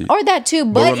 honestly. Or that too,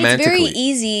 but it's very romantically.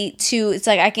 easy to, it's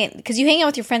like I can't, because you hang out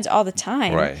with your friends all the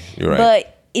time. Right, you're right.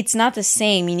 But it's not the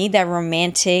same. You need that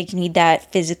romantic, you need that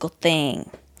physical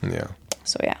thing. Yeah.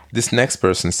 So yeah. This next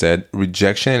person said,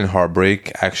 rejection and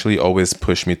heartbreak actually always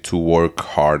push me to work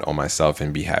hard on myself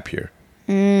and be happier.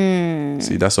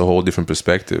 See, that's a whole different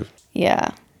perspective. Yeah.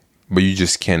 But you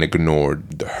just can't ignore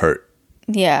the hurt.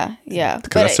 Yeah. Yeah.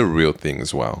 Because that's a real thing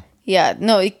as well. Yeah.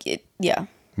 No, yeah.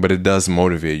 But it does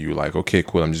motivate you. Like, okay,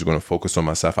 cool. I'm just going to focus on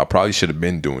myself. I probably should have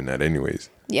been doing that anyways.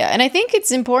 Yeah. And I think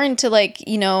it's important to like,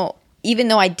 you know, even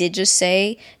though I did just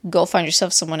say, go find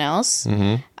yourself someone else.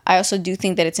 Mm-hmm. I also do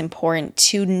think that it's important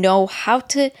to know how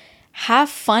to have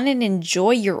fun and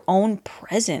enjoy your own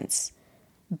presence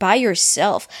by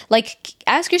yourself. Like,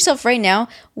 ask yourself right now,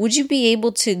 would you be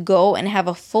able to go and have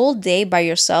a full day by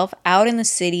yourself out in the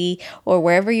city or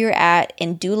wherever you're at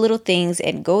and do little things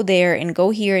and go there and go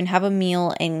here and have a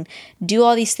meal and do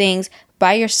all these things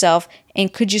by yourself?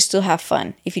 And could you still have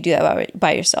fun if you do that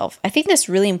by yourself? I think that's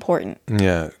really important.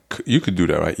 Yeah, you could do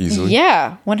that, right? Easily.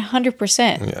 Yeah,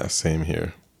 100%. Yeah, same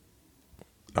here.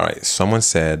 All right, someone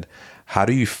said, how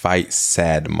do you fight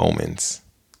sad moments?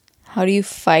 How do you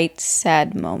fight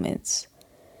sad moments?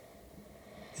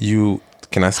 Can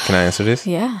I answer this?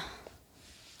 Yeah.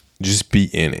 Just be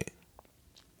in it.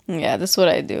 Yeah, that's what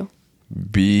I do.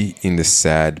 Be in the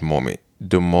sad moment.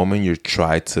 The moment you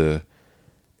try to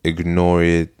ignore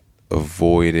it,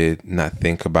 avoid it, not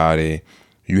think about it,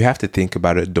 you have to think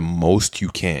about it the most you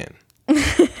can.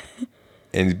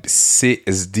 And sit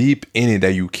as deep in it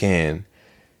that you can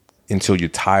until you're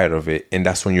tired of it. And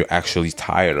that's when you're actually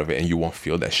tired of it and you won't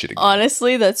feel that shit again.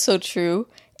 Honestly, that's so true.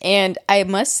 And I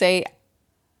must say,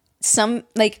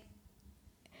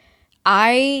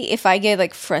 if I get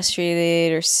like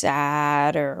frustrated or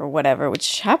sad or whatever,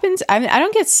 which happens, I mean, I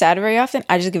don't get sad very often.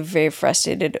 I just get very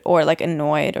frustrated or like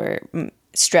annoyed or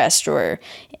stressed or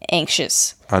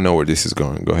anxious. I know where this is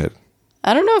going. Go ahead.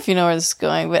 I don't know if you know where this is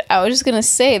going, but I was just going to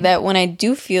say that when I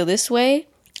do feel this way,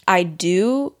 I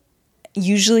do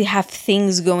usually have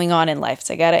things going on in life.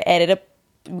 So I got to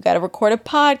got to record a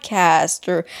podcast,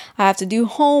 or I have to do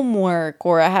homework,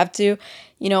 or I have to,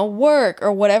 work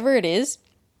or whatever it is.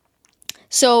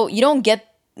 So you don't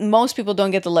get most people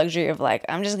don't get the luxury of like,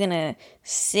 I'm just gonna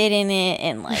sit in it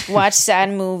and like watch sad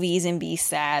movies and be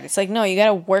sad. It's like, no, you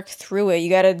gotta work through it. You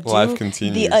gotta do Life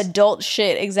continues. The adult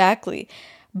shit. Exactly.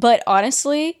 But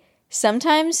honestly,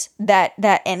 sometimes that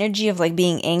energy of like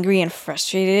being angry and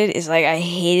frustrated is like, I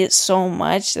hate it so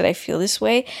much that I feel this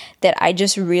way, that I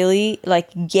just really like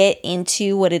get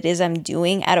into what it is I'm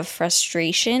doing out of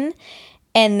frustration.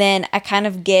 And then I kind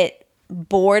of get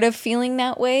bored of feeling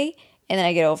that way. And then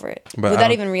I get over it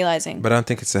without even realizing. But I don't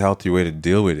think it's a healthy way to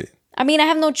deal with it. I mean, I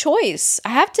have no choice. I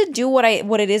have to do what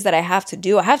it is that I have to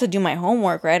do. I have to do my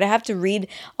homework, right? I have to read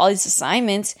all these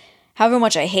assignments. However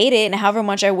much I hate it and however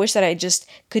much I wish that I just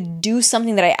could do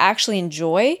something that I actually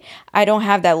enjoy, I don't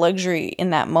have that luxury in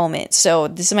that moment. So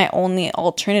this is my only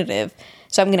alternative.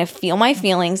 So I'm going to feel my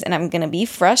feelings and I'm going to be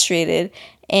frustrated.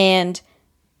 And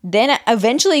then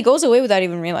eventually it goes away without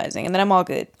even realizing. And then I'm all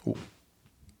good.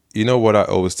 You know what I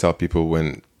always tell people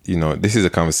when, this is a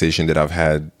conversation that I've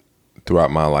had throughout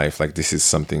my life. Like, this is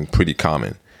something pretty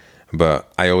common.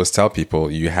 But I always tell people,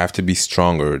 you have to be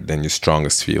stronger than your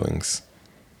strongest feelings.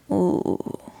 Ooh.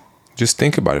 Just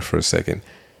think about it for a second.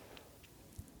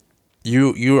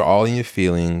 You're all in your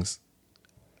feelings,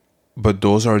 but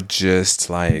those are just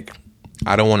like,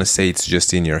 I don't want to say it's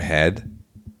just in your head.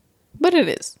 But it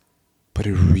is. But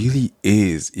it really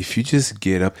is. If you just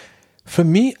get up. For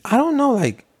me, I don't know,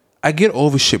 like, I get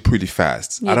over shit pretty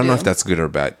fast. I don't know if that's good or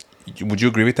bad. Would you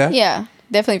agree with that? Yeah,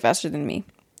 definitely faster than me.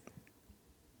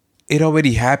 It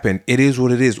already happened. It is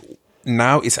what it is.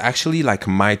 Now it's actually like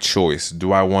my choice.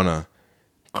 Do I want to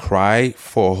cry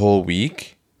for a whole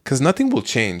week? Because nothing will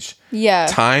change. Yeah.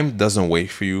 Time doesn't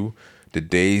wait for you. The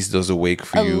days doesn't wait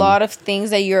for you. A lot of things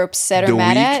that you're upset or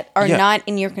mad at are not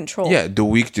in your control. Yeah, the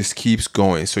week just keeps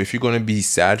going. So if you're going to be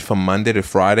sad from Monday to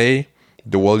Friday,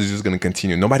 the world is just going to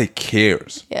continue. Nobody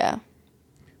cares. Yeah.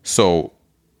 So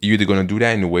you're either going to do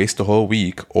that and waste the whole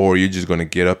week, or you're just going to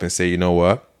get up and say, you know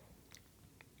what?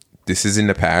 This is in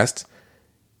the past.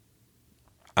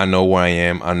 I know where I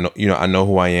am. I know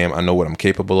who I am. I know what I'm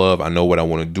capable of. I know what I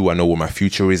want to do. I know what my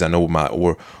future is. I know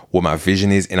what my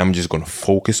vision is. And I'm just going to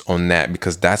focus on that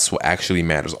because that's what actually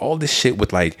matters. All this shit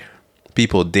with like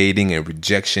people dating and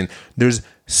rejection. There's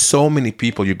so many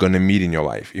people you're going to meet in your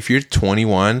life. If you're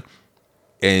 21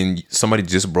 and somebody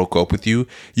just broke up with you,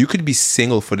 you could be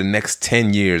single for the next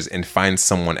 10 years and find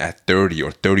someone at 30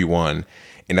 or 31.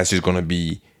 And that's just going to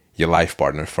be your life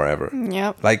partner forever.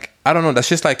 Yep. Like, I don't know. That's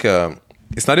just like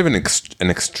it's not even an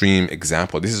extreme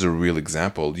example. This is a real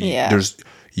example. Yeah.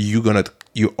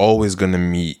 You're always gonna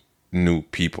meet new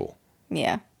people.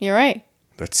 Yeah, you're right.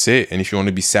 That's it. And if you want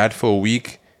to be sad for a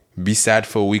week, be sad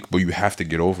for a week, but you have to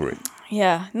get over it.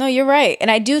 Yeah. No, you're right. And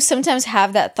I do sometimes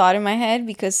have that thought in my head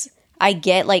because I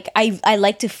get like I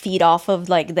like to feed off of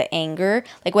like the anger.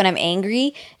 Like when I'm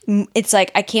angry, it's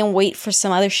like I can't wait for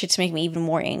some other shit to make me even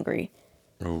more angry.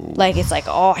 Ooh. Like it's like,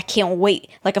 oh, I can't wait.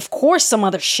 Like of course some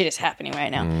other shit is happening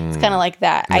right now. It's kind of like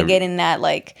that. I get in that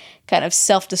like kind of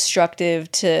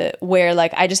self-destructive to where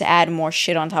like I just add more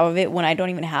shit on top of it when I don't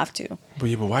even have to.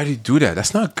 But why do you do that?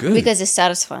 That's not good. Because it's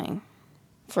satisfying.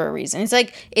 For a reason. It's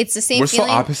like it's the same feeling.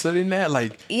 We're so opposite in that.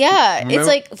 Like yeah,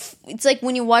 remember? It's like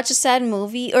when you watch a sad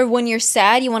movie or when you're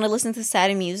sad, you want to listen to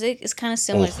sad music. It's kind of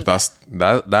similar to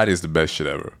that is the best shit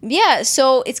ever. Yeah,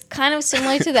 so it's kind of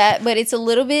similar to that, but it's a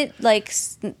little bit like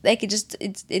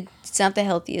it's not the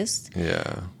healthiest.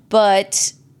 Yeah.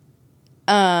 But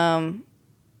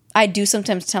I do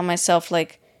sometimes tell myself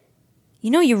like,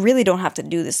 you really don't have to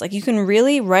do this. Like, you can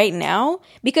really right now,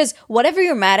 because whatever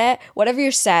you're mad at, whatever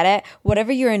you're sad at,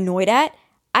 whatever you're annoyed at,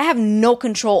 I have no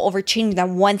control over changing that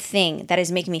one thing that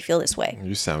is making me feel this way.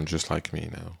 You sound just like me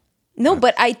now. No,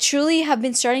 but I truly have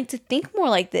been starting to think more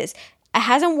like this. It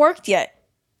hasn't worked yet,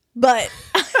 but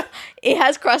it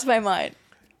has crossed my mind.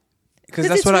 Because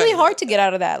it's really hard to get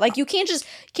out of that. Like, you can't just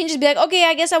be like, okay,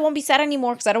 I guess I won't be sad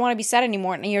anymore because I don't want to be sad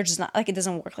anymore. And you're just not, like, it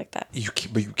doesn't work like that.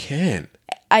 But you can.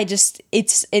 I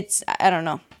don't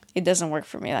know. It doesn't work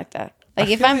for me like that. Like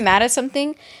if I'm mad at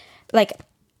something, like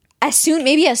as soon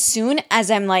as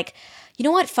I'm like, you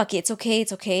know what? Fuck it. It's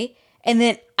okay. And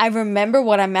then I remember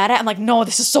what I'm mad at. I'm like, no,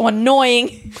 this is so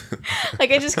annoying.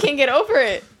 Like I just can't get over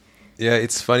it. Yeah,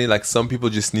 it's funny. Like some people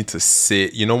just need to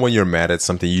sit. You know, when you're mad at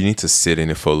something, you need to sit in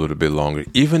it for a little bit longer,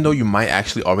 even though you might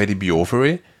actually already be over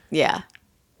it. Yeah.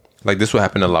 Like this would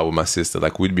happen a lot with my sister.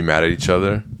 Like we'd be mad at each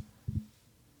other.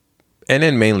 And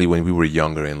then mainly when we were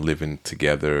younger and living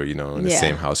together, in the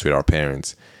same house with our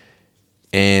parents.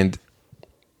 And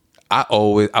I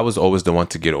was always the one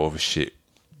to get over shit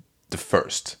the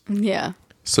first. Yeah.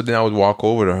 So then I would walk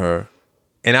over to her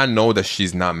and I know that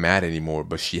she's not mad anymore,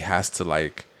 but she has to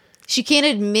like... She can't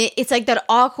admit. It's like that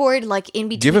awkward, like in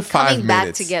between, Give it 5 coming back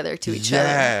minutes. together to each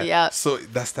other. Yeah. So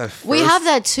that's that first. We have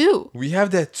that too. We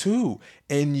have that too.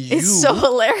 And It's so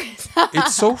hilarious.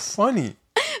 it's so funny.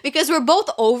 Because we're both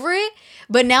over it,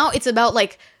 but now it's about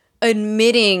like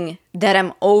admitting that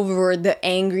I'm over the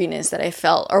angriness that I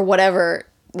felt or whatever,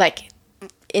 like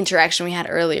interaction we had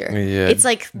earlier. Yeah. It's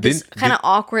like this kind of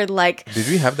awkward, like. Did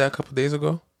we have that a couple days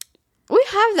ago? We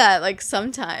have that like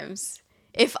sometimes.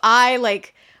 If I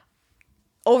like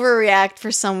overreact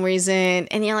for some reason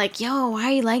and you're like, yo, why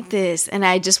are you like this? And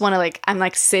I just want to like, I'm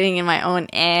like sitting in my own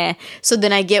so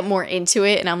then I get more into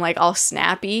it and I'm like all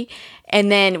snappy.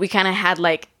 And then we kind of had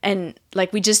like, and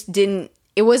like we just didn't,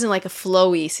 it wasn't like a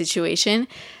flowy situation.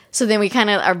 So then we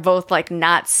kind of are both like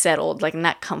not settled, like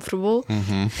not comfortable.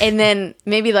 Mm-hmm. And then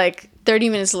maybe like 30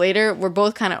 minutes later, we're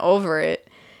both kind of over it.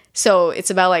 So it's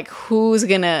about like who's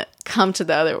going to come to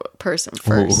the other person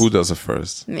first. Who does it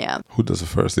first? Yeah. Who does it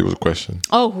first? It was a question.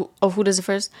 Who does it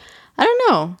first? I don't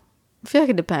know. I feel like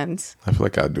it depends. I feel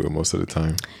like I do it most of the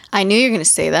time. I knew you were going to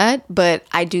say that, but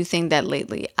I do think that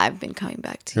lately I've been coming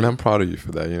back to you. And I'm proud of you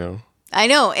for that, you know? I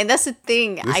know. And that's the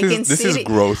thing. This is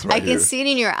growth right I can see it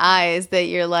in your eyes that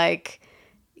you're like,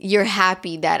 you're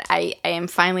happy that I am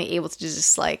finally able to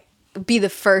just like be the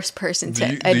first person to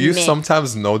admit. Do you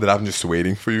sometimes know that I'm just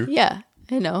waiting for you? Yeah,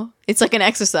 I know. It's like an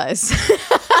exercise.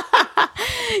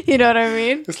 You know what I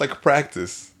mean? It's like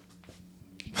practice.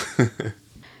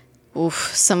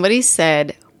 Oof. Somebody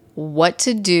said, what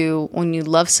to do when you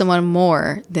love someone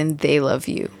more than they love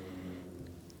you?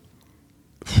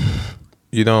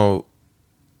 You know,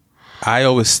 I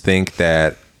always think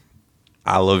that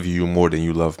I love you more than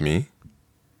you love me.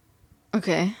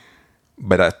 Okay.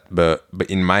 But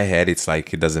in my head, it's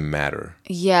like it doesn't matter.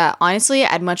 Yeah, honestly,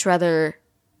 I'd much rather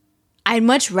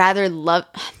love.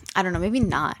 I don't know, maybe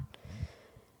not.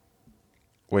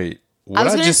 Wait, what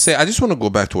I just said? I just want to go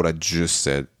back to what I just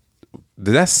said.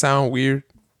 Did that sound weird?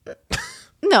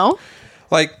 No.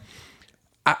 Like,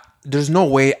 there's no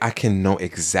way I can know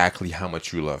exactly how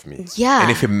much you love me. Yeah.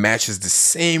 And if it matches the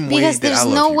same way because that I love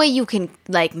there's no you. way you can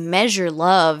like measure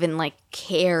love and like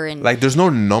care and like there's no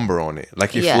number on it.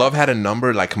 Like if Yeah. love had a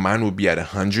number, like mine would be at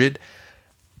 100.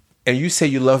 And you say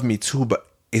you love me too, but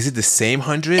is it the same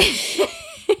 100?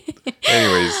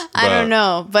 Anyways, I don't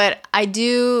know, but I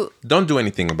do. Don't do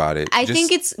anything about it. I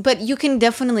think it's, but you can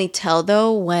definitely tell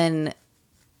though when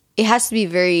it has to be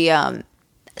very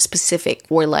specific,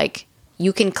 where like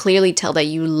you can clearly tell that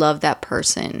you love that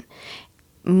person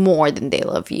more than they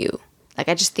love you. Like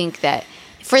I just think that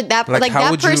for that, like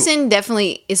that person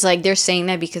definitely is like they're saying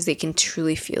that because they can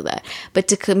truly feel that. But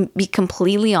to be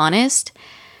completely honest,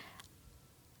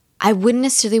 I wouldn't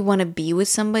necessarily want to be with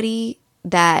somebody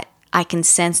that I can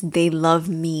sense they love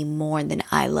me more than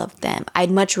I love them. I'd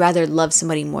much rather love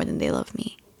somebody more than they love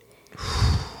me.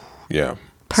 Yeah.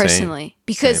 Personally. Same.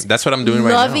 Because Same. That's what I'm doing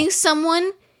right now. Loving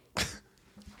someone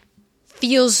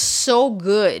feels so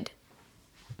good.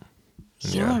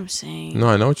 You know what I'm saying? No,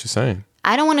 I know what you're saying.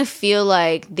 I don't want to feel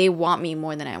like they want me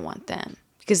more than I want them.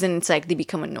 Because then it's like they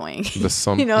become annoying.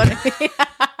 You know what I mean?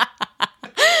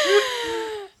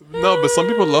 No, but some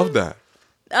people love that.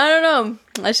 I don't know.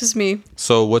 That's just me.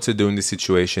 So what to do in this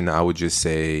situation, I would just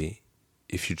say,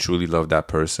 if you truly love that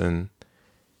person,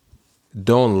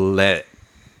 don't let,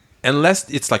 unless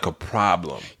it's like a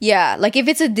problem. Yeah, like if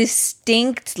it's a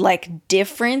distinct like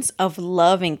difference of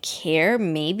love and care,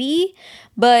 maybe.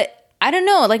 But I don't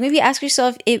know. Like maybe ask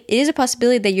yourself if it is a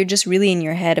possibility that you're just really in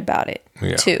your head about it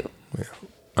too. Yeah.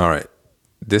 All right.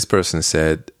 This person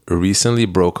said, recently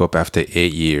broke up after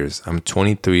 8 years. I'm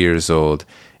 23 years old.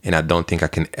 And I don't think I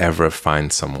can ever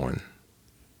find someone.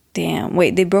 Damn.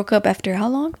 Wait, they broke up after how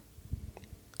long?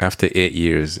 After 8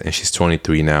 years, and she's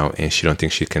 23 now, and she don't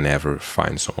think she can ever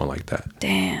find someone like that.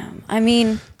 Damn. I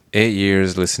mean... 8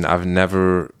 years, listen, I've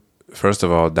never... First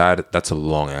of all, that's a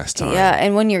long-ass time. Yeah,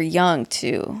 and when you're young,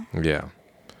 too. Yeah.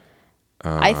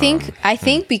 I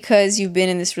think because you've been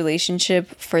in this relationship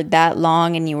for that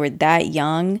long and you were that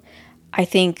young... I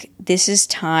think this is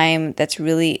time that's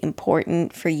really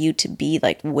important for you to be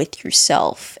like with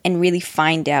yourself and really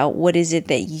find out what is it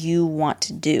that you want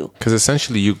to do. Because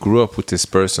essentially you grew up with this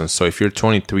person. So if you're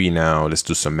 23 now, let's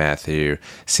do some math here.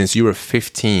 Since you were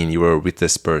 15, you were with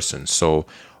this person. So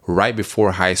right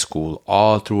before high school,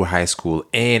 all through high school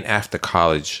and after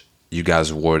college, you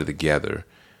guys were together,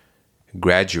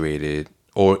 graduated,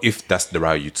 or if that's the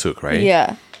route you took, right?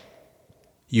 Yeah.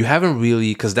 You haven't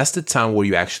really, because that's the time where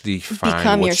you actually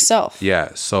become yourself.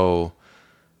 Yeah. So,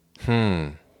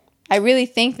 I really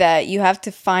think that you have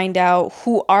to find out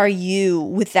who are you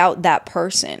without that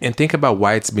person. And think about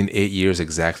why it's been 8 years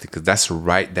exactly, because that's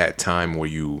right that time where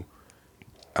you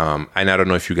and I don't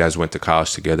know if you guys went to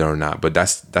college together or not, but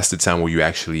that's the time where you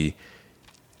actually,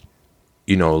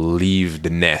 leave the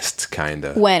nest, kind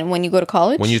of. When you go to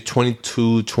college? When you're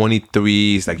 22,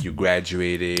 23, it's like you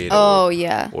graduated. Oh,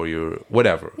 yeah. Or you're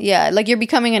whatever. Yeah, like you're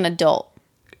becoming an adult.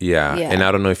 Yeah. Yeah. And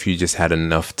I don't know if you just had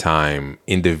enough time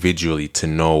individually to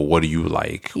know what do you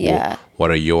like. Yeah. What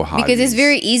are your hobbies. Because it's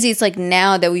very easy. It's like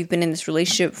now that we've been in this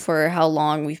relationship for how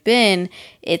long we've been,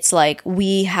 it's like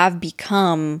we have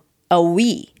become a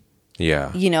we.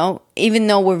 Yeah. Even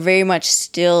though we're very much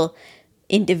still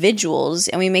individuals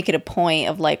and we make it a point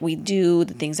of like we do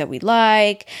the things that we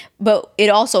like, but it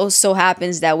also so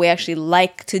happens that we actually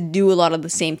like to do a lot of the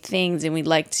same things and we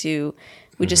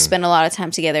just spend a lot of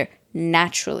time together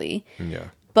naturally. Yeah.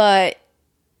 But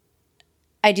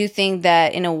I do think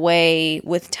that in a way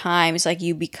with time, it's like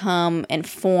you become and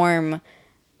form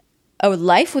a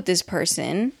life with this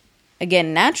person,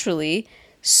 again, naturally.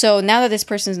 So now that this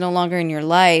person is no longer in your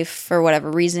life for whatever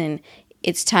reason,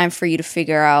 it's time for you to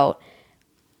figure out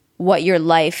what your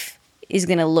life is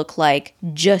going to look like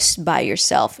just by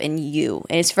yourself and you.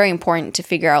 And it's very important to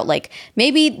figure out, like,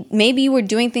 maybe you were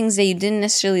doing things that you didn't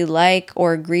necessarily like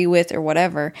or agree with or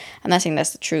whatever. I'm not saying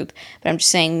that's the truth, but I'm just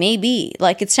saying maybe,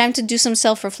 like, it's time to do some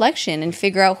self-reflection and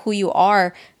figure out who you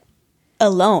are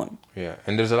alone. Yeah,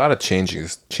 and there's a lot of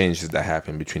changes that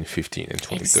happen between 15 and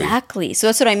 23. Exactly. So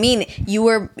that's what I mean.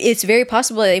 It's very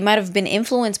possible that you might have been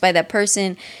influenced by that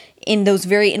person in those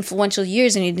very influential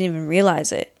years and you didn't even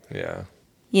realize it. Yeah.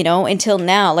 Until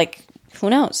now, like, who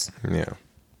knows? Yeah.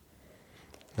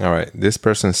 All right. This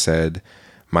person said,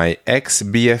 my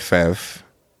ex-BFF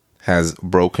has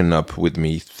broken up with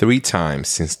me 3 times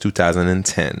since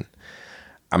 2010.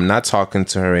 I'm not talking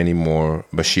to her anymore,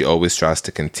 but she always tries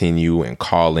to continue and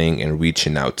calling and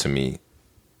reaching out to me.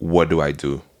 What do I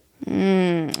do?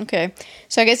 Okay.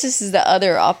 So I guess this is the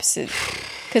other opposite.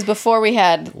 Because before we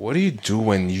had... What do you do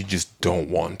when you just don't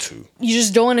want to? You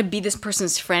just don't want to be this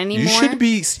person's friend anymore?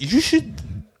 You should...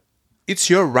 It's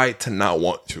your right to not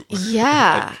want to.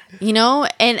 Yeah.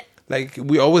 And... Like,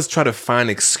 we always try to find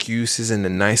excuses in the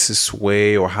nicest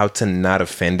way or how to not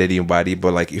offend anybody.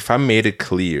 But, like, if I made it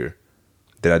clear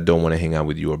that I don't want to hang out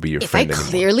with you or be your friend anymore. If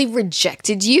I clearly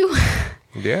rejected you...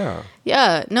 Yeah.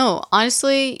 Yeah. No,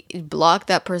 honestly, block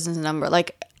that person's number.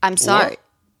 Like, I'm sorry.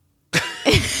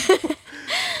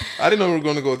 I didn't know we were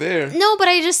going to go there. No, but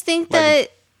I just think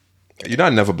that... I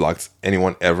never blocked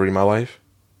anyone ever in my life.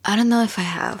 I don't know if I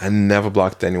have. I never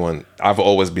blocked anyone. I've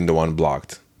always been the one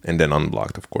blocked and then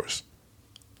unblocked, of course.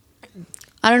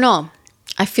 I don't know.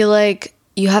 I feel like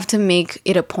you have to make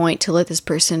it a point to let this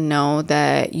person know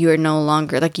that you no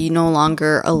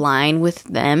longer align with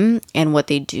them and what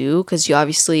they do, because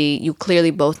you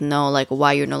clearly both know like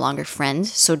why you're no longer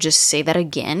friends. So just say that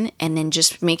again and then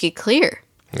just make it clear.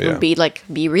 Yeah.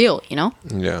 Be real,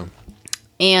 Yeah.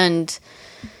 And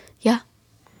yeah.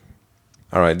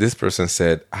 All right. This person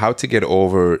said, how to get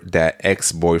over that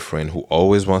ex-boyfriend who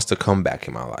always wants to come back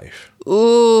in my life.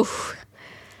 Ooh.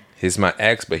 He's my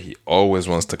ex, but he always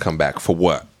wants to come back. For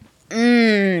what?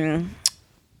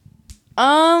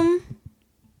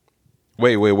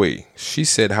 Wait. She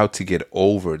said how to get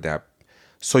over that.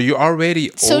 So you're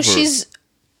already over. So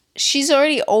she's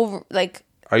already over, like...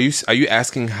 Are you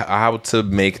asking how to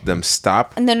make them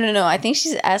stop? No. I think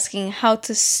she's asking how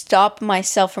to stop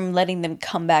myself from letting them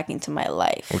come back into my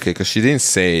life. Okay, because she didn't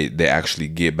say they actually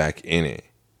get back in it.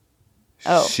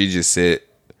 Oh. She just said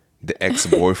the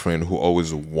ex-boyfriend who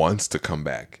always wants to come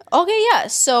back. Okay, yeah.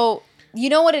 So you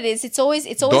know what it is? It's always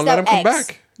Don't that let him come ex.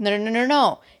 back.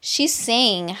 No. She's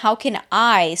saying, how can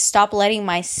I stop letting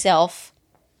myself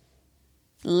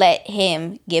let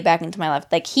him get back into my life?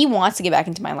 Like, he wants to get back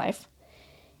into my life.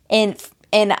 And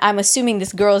I'm assuming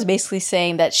this girl is basically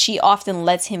saying that she often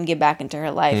lets him get back into her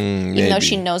life, even though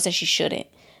she knows that she shouldn't.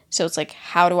 So it's like,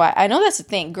 how do I know that's the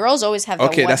thing. Girls always have that.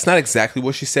 Okay, that's not exactly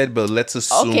what she said, but let's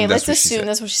assume that's what she said.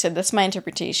 That's what she said. That's my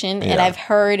interpretation. Yeah. And I've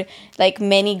heard like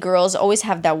many girls always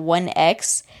have that one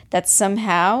ex that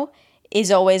somehow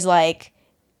is always like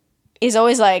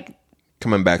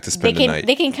coming back to spend the night.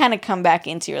 They can kind of come back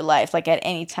into your life like at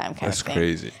any time kind of thing.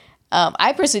 That's crazy.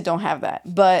 I personally don't have that,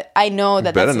 but I know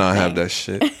that better not have that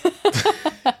shit.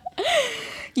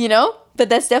 But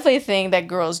that's definitely a thing that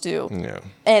girls do. Yeah.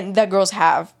 And that girls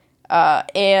have.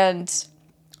 And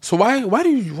so why do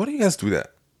you guys do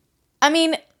that? I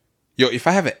mean, if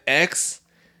I have an ex,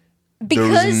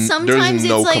 because sometimes there's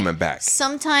no it's like, coming back.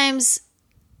 Sometimes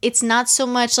it's not so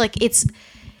much like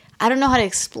I don't know how to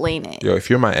explain it. If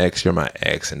you're my ex,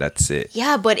 and that's it.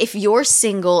 Yeah, but if you're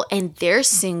single and they're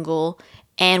single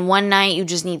and one night you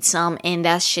just need some and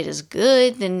that shit is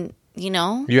good, then,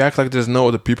 You act like there's no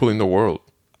other people in the world.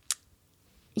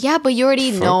 Yeah, but you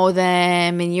already know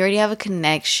them and you already have a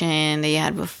connection that you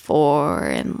had before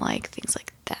and like things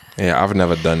like that. Yeah, I've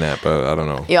never done that, but I don't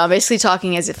know. Yeah, I'm basically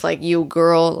talking as if like you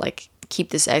girl like keep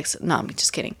this ex. No, I'm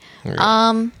just kidding.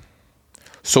 Yeah.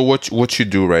 So what you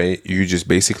do, right? You just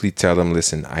basically tell them,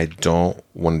 listen, I don't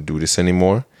want to do this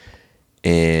anymore,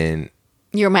 and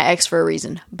you're my ex for a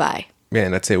reason. Bye. Yeah,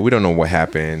 and that's it. We don't know what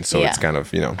happened, so it's kind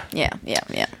of, Yeah.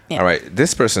 All right.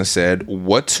 This person said,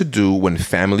 what to do when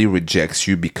family rejects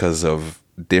you because of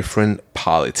different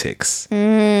politics.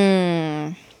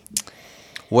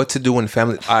 What to do when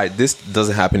family... All right, this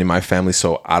doesn't happen in my family,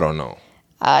 so I don't know.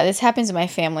 This happens in my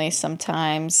family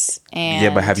sometimes. And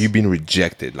yeah, but have you been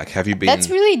rejected? Like, have you been... That's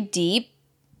really deep.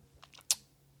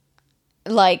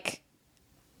 Like...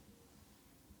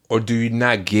 Or do you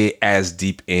not get as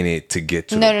deep in it to get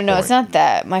to No, it's not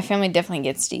that. My family definitely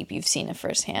gets deep. You've seen it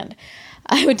firsthand.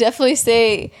 I would definitely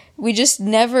say we just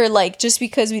never, like, just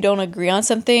because we don't agree on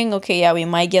something, okay, yeah, we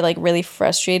might get, like, really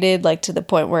frustrated, like, to the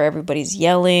point where everybody's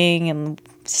yelling and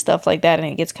stuff like that, and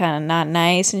it gets kind of not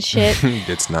nice and shit.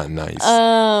 It's not nice.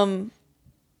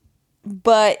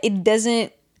 But it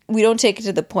doesn't, we don't take it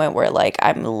to the point where, like,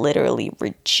 I'm literally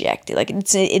rejected. Like,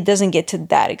 it doesn't get to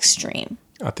that extreme.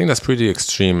 I think that's pretty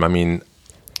extreme. I mean,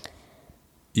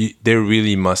 they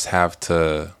really must have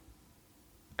to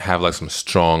have like some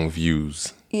strong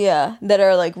views. Yeah, that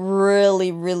are like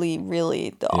really, really,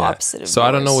 really the opposite of So yours.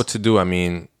 I don't know what to do. I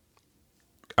mean,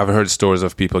 I've heard stories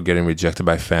of people getting rejected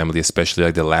by family, especially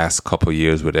like the last couple of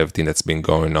years with everything that's been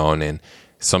going on. And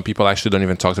some people actually don't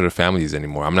even talk to their families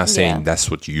anymore. I'm not saying that's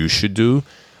what you should do,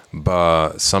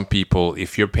 but some people,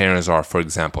 if your parents are, for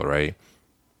example, right?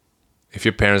 If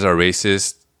your parents are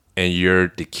racist and you're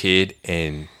the kid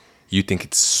and you think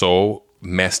it's so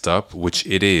messed up, which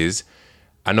it is,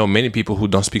 I know many people who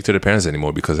don't speak to their parents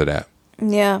anymore because of that.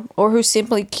 Yeah, or who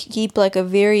simply keep like a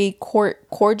very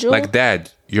cordial. Like,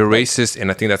 Dad, you're racist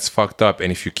and I think that's fucked up. And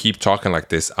if you keep talking like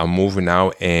this, I'm moving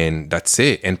out and that's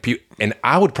it. And and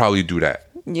I would probably do that.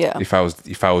 Yeah. If I was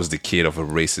the kid of a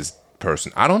racist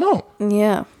person. I don't know.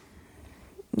 Yeah.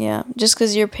 Yeah, just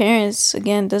because your parents,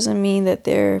 again, doesn't mean that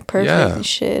they're perfect and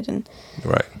shit. And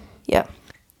right. Yeah.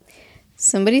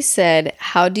 Somebody said,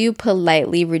 how do you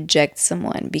politely reject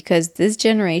someone? Because this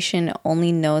generation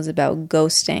only knows about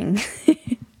ghosting.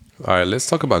 All right, let's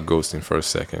talk about ghosting for a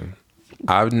second.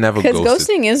 I've never ghosted. Because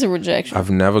ghosting is a rejection.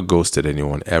 I've never ghosted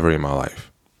anyone ever in my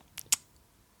life.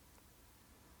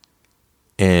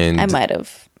 And I might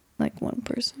have, like, one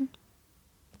person.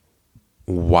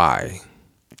 Why?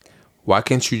 Why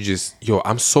can't you just,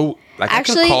 I'm so, like,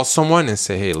 actually, I can call someone and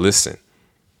say, hey, listen,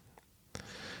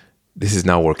 this is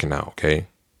not working out, okay?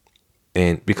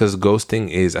 And because ghosting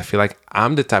is, I feel like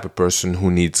I'm the type of person who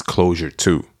needs closure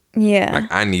too. Yeah.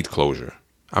 Like, I need closure.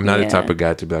 I'm not the type of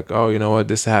guy to be like, oh, you know what,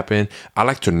 this happened. I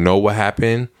like to know what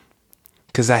happened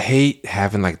because I hate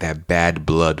having, like, that bad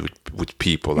blood with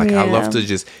people. Like, I love to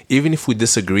just, even if we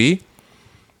disagree,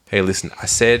 hey, listen, I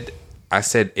said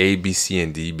A, B, C,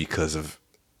 and D because of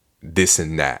this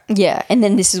and that. Yeah, and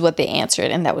then this is what they answered,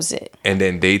 and that was it. And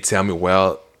then they tell me,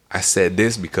 well, I said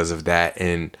this because of that,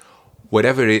 and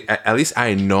whatever it is, at least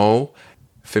I know.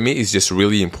 For me, it's just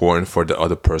really important for the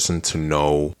other person to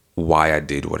know why I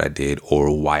did what I did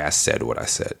or why I said what I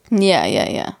said. Yeah.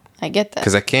 I get that.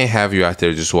 Because I can't have you out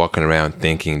there just walking around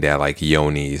thinking that, like,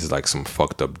 Yoni is like some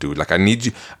fucked up dude. Like, I need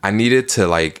you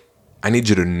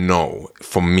to know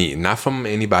from me, not from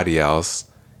anybody else.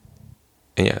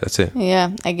 And yeah, that's it.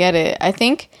 Yeah, I get it. I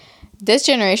think this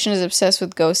generation is obsessed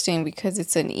with ghosting because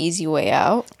it's an easy way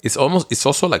out. It's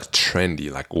also like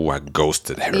trendy, like, oh, I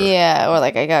ghosted her. Yeah, or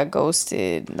like I got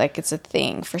ghosted. Like, it's a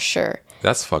thing for sure.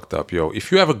 That's fucked up, yo.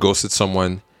 If you ever ghosted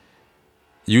someone,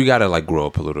 you gotta, like, grow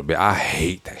up a little bit. I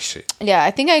hate that shit. Yeah,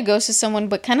 I think I ghosted someone,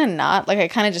 but kind of not. Like, I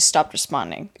kind of just stopped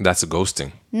responding. That's a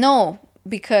ghosting. No,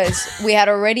 because we had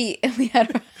already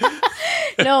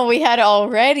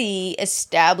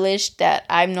established that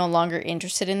I'm no longer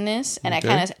interested in this, and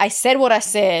I said what I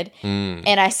said,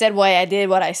 and I said why I did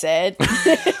what I said.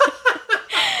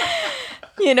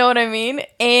 You know what I mean?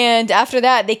 And after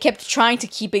that, they kept trying to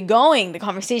keep it going, the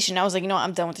conversation. I was like, you know what?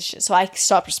 I'm done with this shit. So I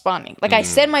stopped responding. Like, I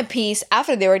said my piece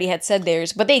after they already had said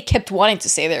theirs, but they kept wanting to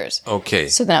say theirs. Okay.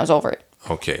 So then I was over it.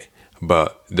 Okay.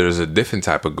 But there's a different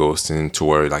type of ghosting to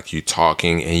where, like, you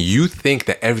talking and you think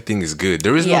that everything is good.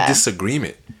 There is no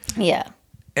disagreement. Yeah.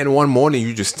 And one morning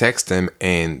you just text them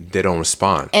and they don't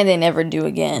respond. And they never do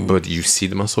again. But you see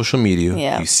them on social media.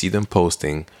 Yeah. You see them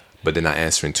posting, but they're not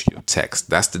answering to your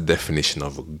text. That's the definition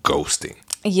of ghosting.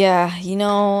 Yeah, you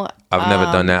know. I've never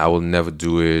done that. I will never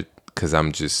do it because I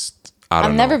don't know.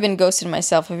 I've never been ghosted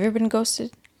myself. Have you ever been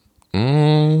ghosted?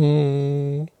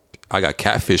 I got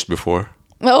catfished before.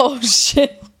 Oh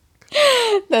shit.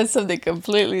 That's something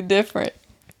completely different.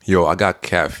 Yo, I got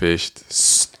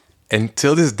catfished.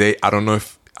 Until this day, I don't know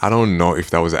if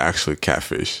that was actually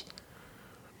catfish.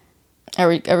 Are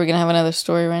we gonna have another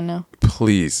story right now?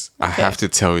 Please, okay. I have to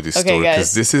tell you this story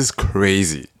because this is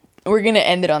crazy. We're gonna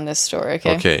end it on this story,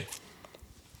 okay? Okay.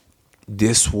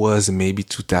 This was maybe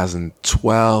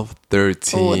 2012,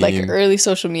 13. Oh, like early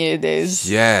social media days.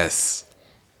 Yes.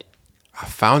 I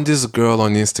found this girl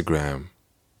on Instagram.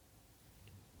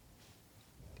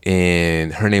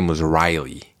 And her name was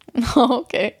Riley. Oh,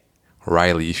 okay.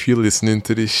 Riley, if you're listening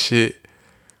to this shit,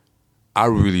 I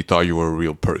really thought you were a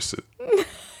real person.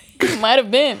 You might have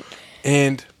been.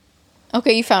 And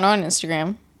okay, you found her on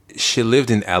Instagram. She lived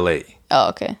in LA. Oh,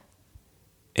 okay.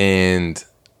 And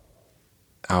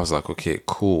I was like, okay,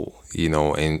 cool. You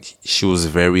know, and she was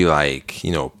very like,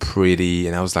 you know, pretty.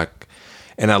 And I was like,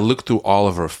 and I looked through all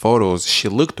of her photos. She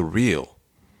looked real.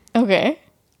 Okay.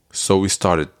 So we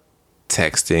started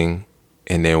texting.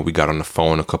 And then we got on the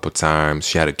phone a couple times.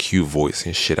 She had a cute voice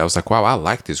and shit. I was like, wow, I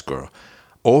like this girl.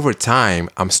 Over time,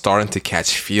 I'm starting to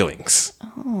catch feelings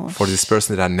for this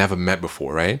person that I never met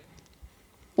before, right?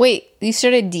 Wait, you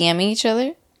started DMing each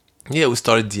other? Yeah, we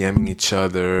started DMing each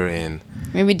other, and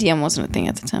maybe DM wasn't a thing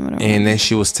at the time. I don't know. And then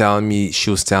she was telling me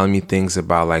things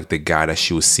about like the guy that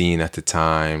she was seeing at the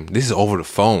time. This is over the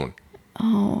phone.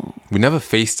 Oh. We never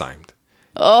FaceTimed.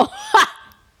 Oh.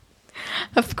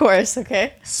 Of course,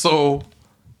 okay. So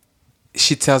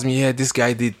she tells me, yeah, this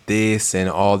guy did this and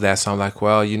all that. So I'm like,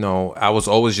 well, you know, I was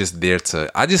always just there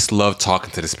I just love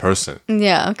talking to this person.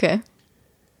 Yeah, okay.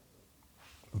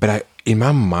 But in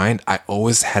my mind, I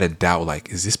always had a doubt, like,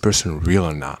 is this person real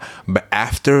or not? But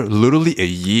after literally a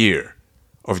year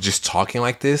of just talking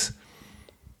like this,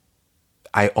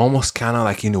 I almost kind of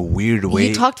like in a weird way.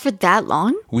 You talked for that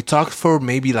long? We talked for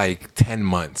maybe like 10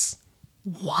 months.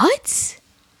 What?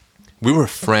 We were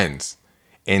friends.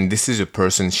 And this is a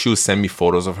person, she would send me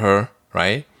photos of her,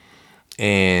 right?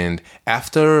 And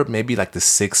after maybe like the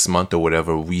 6th month or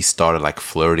whatever, we started like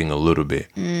flirting a little bit.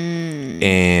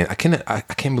 And I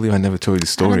can't believe I never told you the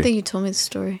story. I don't think you told me the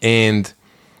story. And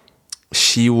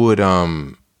she would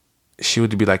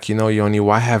be like, you know, Yoni,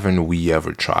 why haven't we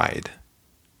ever tried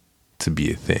to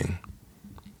be a thing?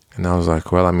 And I was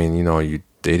like, well, I mean, you know, you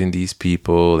dating these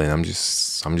people, and I'm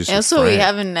just. Also, we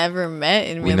haven't never met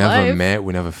in real life. We never met.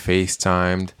 We never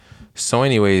FaceTimed. So,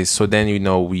 anyways, so then you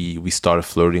know we started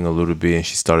flirting a little bit, and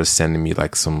she started sending me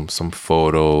like some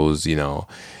photos, you know,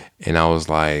 and I was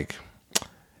like,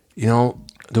 you know,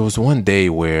 there was one day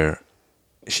where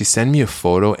she sent me a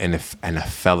photo, and I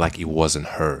felt like it wasn't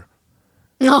her.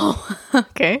 No,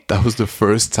 okay. That was the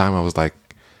first time I was like,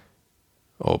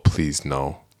 oh, please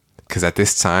no, because at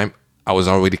this time I was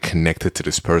already connected to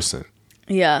this person.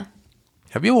 Yeah.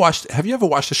 Have you ever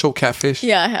watched the show Catfish?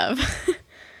 Yeah, I have.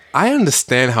 I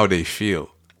understand how they feel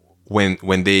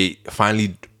when they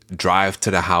finally drive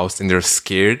to the house and they're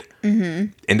scared,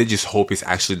 and they just hope it's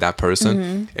actually that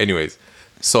person. Anyways,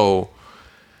 so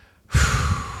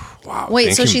wow.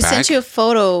 Wait, so she sent you a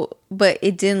photo, but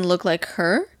it didn't look like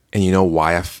her? And you know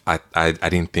why I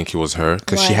didn't think it was her?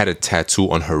 Because she had a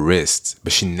tattoo on her wrist,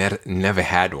 but she never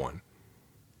had one.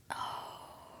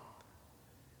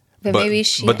 But maybe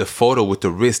she... But the photo with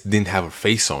the wrist didn't have her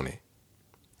face on it.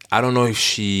 I don't know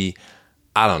if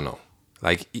I don't know.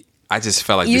 Like, I just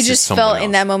felt like you this is someone else. You just felt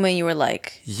in that moment you were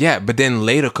like... Yeah, but then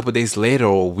later, a couple days later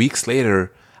or weeks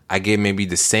later, I gave maybe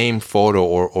the same photo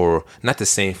or not the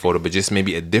same photo, but just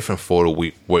maybe a different photo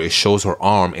where it shows her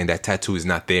arm and that tattoo is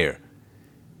not there.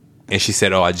 And she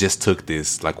said, oh, I just took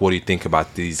this. Like, what do you think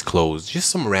about these clothes? Just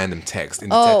some random text.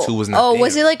 And the tattoo was not there. Oh,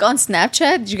 was it like on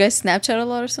Snapchat? Did you guys Snapchat a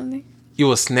lot or something? It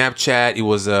was Snapchat. It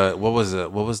was what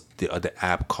was the other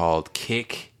app called?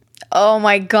 Kick. Oh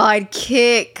my God,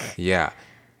 Kick. Yeah,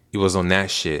 it was on that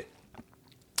shit.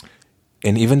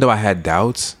 And even though I had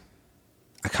doubts,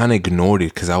 I kind of ignored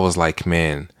it because I was like,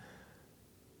 man,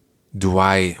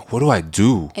 what do I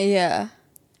do? Yeah.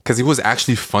 Because it was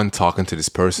actually fun talking to this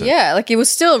person. Yeah, like it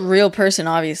was still a real person,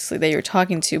 obviously, that you were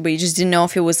talking to, but you just didn't know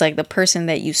if it was like the person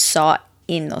that you saw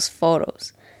in those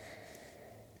photos.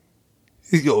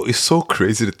 Yo, it's so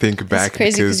crazy to think back. It's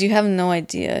crazy because you have no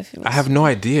idea if it was... I have no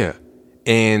idea.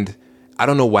 And I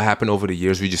don't know what happened over the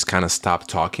years. We just kind of stopped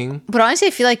talking. But honestly,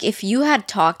 I feel like if you had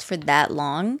talked for that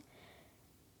long,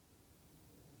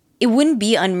 it wouldn't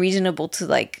be unreasonable to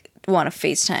like want to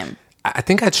FaceTime. I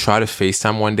think I tried to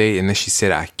FaceTime one day, and then she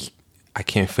said, I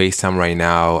can't FaceTime right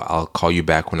now. I'll call you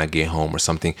back when I get home or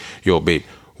something. Yo, babe,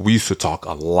 we used to talk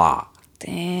a lot.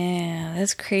 Damn,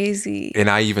 that's crazy. And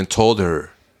I even told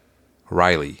her,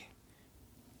 Riley,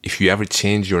 if you ever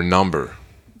change your number,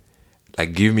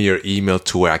 like give me your email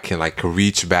to where I can like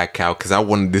reach back out because I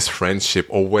wanted this friendship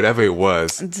or whatever it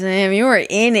was. Damn, you were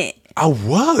in it. I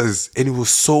was, and it was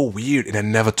so weird, and I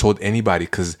never told anybody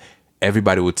because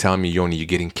everybody would tell me, Yoni, you're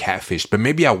getting catfished, but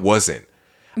maybe I wasn't.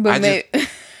 But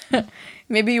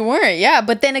maybe you weren't. Yeah,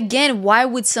 but then again, why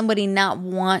would somebody not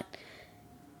want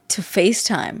to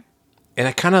FaceTime? And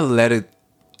I kind of let it.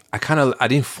 I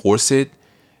didn't force it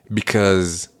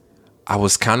because I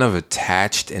was kind of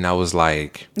attached, and I was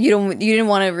like, you didn't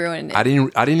want to ruin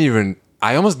it.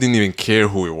 I almost didn't even care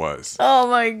who it was. Oh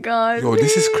my god. Yo,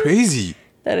 this is crazy.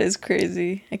 That is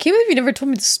crazy. I can't believe you never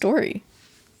told me the story.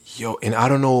 Yo, and I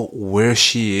don't know where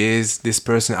she is, this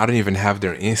person. I don't even have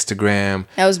their Instagram.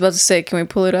 I was about to say, can we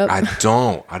pull it up? I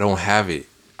don't have it.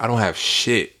 I don't have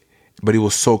shit. But it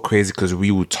was so crazy because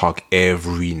we would talk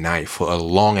every night for a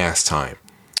long ass time.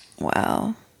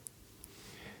 Wow.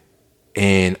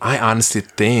 And I honestly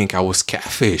think I was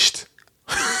catfished.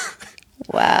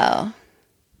 Wow.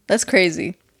 That's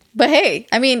crazy. But hey,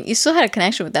 I mean, you still had a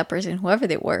connection with that person, whoever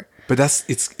they were. But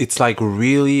it's like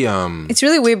really it's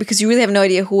really weird because you really have no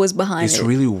idea who was behind it. It's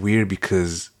really weird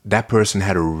because that person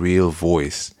had a real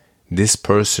voice. This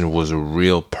person was a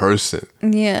real person.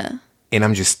 Yeah. And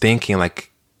I'm just thinking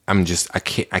like I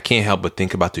can't help but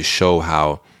think about the show,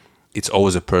 how it's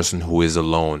always a person who is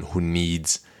alone, who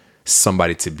needs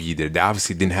somebody to be there. They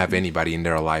obviously didn't have anybody in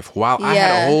their life. While I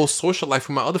had a whole social life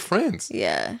with my other friends.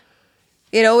 Yeah.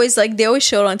 It always like they always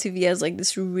showed on TV as like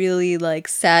this really like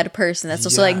sad person that's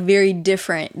also like very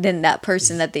different than that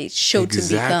person that they showed to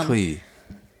become. Exactly.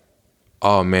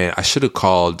 Oh man, I should have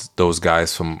called those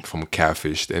guys from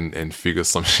Catfish and figured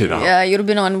some shit out. Yeah, you'd have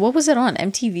been on, what was it on?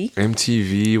 MTV?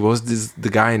 MTV. What was the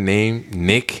guy named?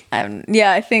 Nick?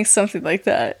 I think something like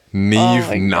that.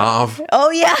 Nav.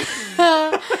 Oh yeah.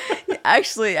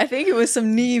 Actually, I think it was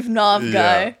some Neve Nav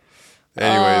guy.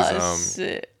 Anyways,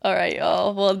 shit. All right,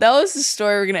 y'all. Well, that was the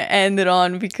story we're gonna end it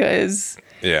on because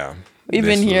we've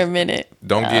been here a minute.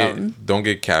 Don't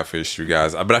get catfish, you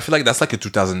guys. But I feel like that's like a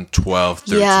 2012,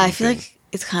 13 yeah, I feel thing. like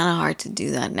it's kind of hard to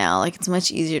do that now. Like it's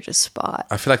much easier to spot.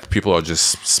 I feel like people are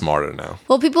just smarter now.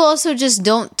 Well, people also just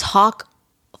don't talk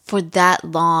for that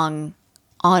long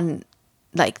on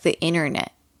like the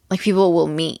internet. Like people will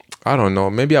meet. I don't know.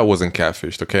 Maybe I wasn't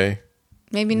catfished. Okay.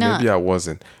 Maybe not. Maybe I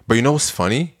wasn't. But you know what's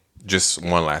funny? Just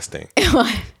one last thing.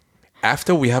 What?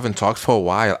 After we haven't talked for a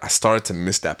while, I started to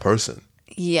miss that person.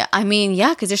 Yeah, I mean,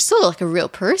 yeah, because they're still like a real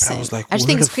person. I was like, I just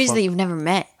think it's crazy that you've never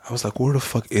met. I was like, where the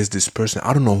fuck is this person?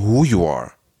 I don't know who you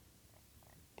are.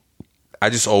 I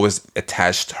just always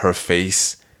attached her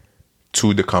face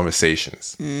to the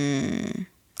conversations.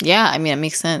 Yeah, I mean, it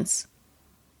makes sense.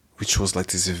 Which was like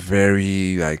this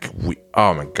very like,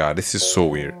 oh my God, this is so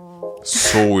weird.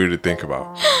 So weird to think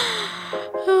about.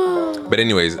 But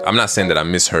anyways, I'm not saying that I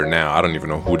miss her now. I don't even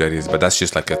know who that is. But that's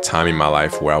just like a time in my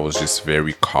life where I was just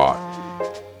very caught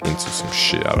into some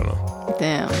shit. I don't know.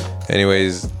 Damn.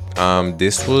 Anyways,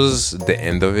 this was the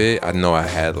end of it. I know I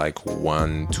had like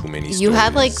one too many stories. You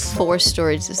had like 4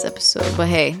 stories this episode. But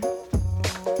hey,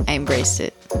 I embraced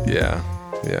it. Yeah.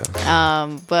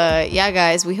 But yeah,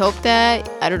 guys, we hope that,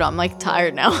 I don't know, I'm like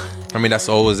tired now. I mean, that's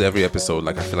always every episode.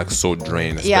 Like, I feel like so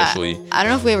drained, especially. Yeah, I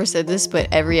don't know if we ever said this, but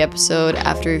every episode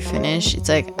after we finish, it's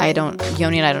like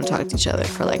Yoni and I don't talk to each other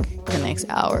for like the next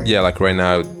hour. Yeah, like right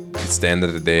now, it's the end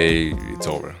of the day. It's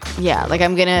over. Yeah, like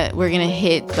we're gonna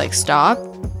hit like stop,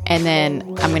 and then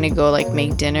I'm gonna go like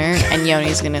make dinner, and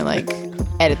Yoni's gonna like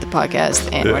edit the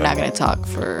podcast, and we're not gonna talk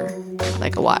for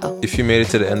like a while. If you made it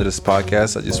to the end of this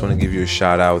podcast, I just want to give you a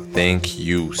shout out. Thank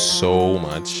you so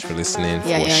much for listening,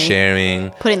 for sharing,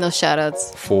 putting those shout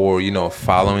outs, for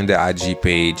following the IG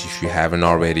page. If you haven't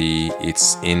already,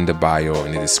 it's in the bio,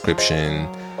 in the description.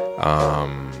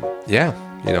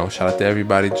 Shout out to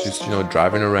everybody just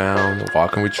driving around,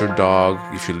 walking with your dog,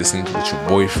 if you're listening with your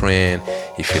boyfriend,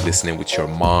 if you're listening with your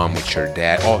mom, with your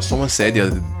dad. Oh, someone said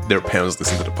their parents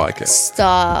listen to the podcast.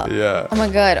 Stop. Yeah. Oh my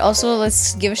God. Also,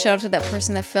 let's give a shout out to that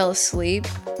person that fell asleep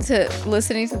to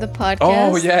listening to the podcast.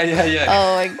 Oh yeah.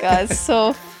 Oh my God,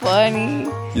 so funny.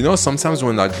 Sometimes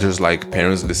when there's like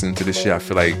parents listening to this shit, I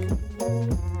feel like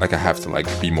I have to like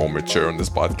be more mature on this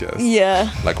podcast.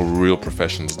 Yeah. Like real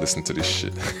professionals listen to this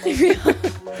shit.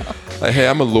 Like, hey,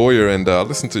 I'm a lawyer and I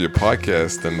listen to your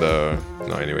podcast and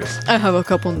no, anyways. I have a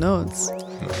couple notes.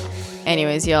 No.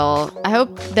 Anyways, y'all, I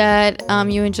hope that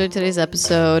you enjoyed today's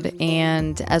episode,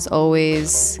 and as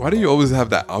always, why do you always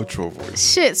have that outro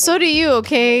voice? Shit, so do you,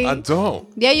 okay? I don't.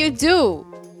 Yeah, you do.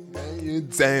 You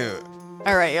damn.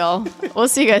 All right, y'all. We'll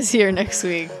see you guys here next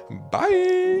week.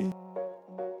 Bye.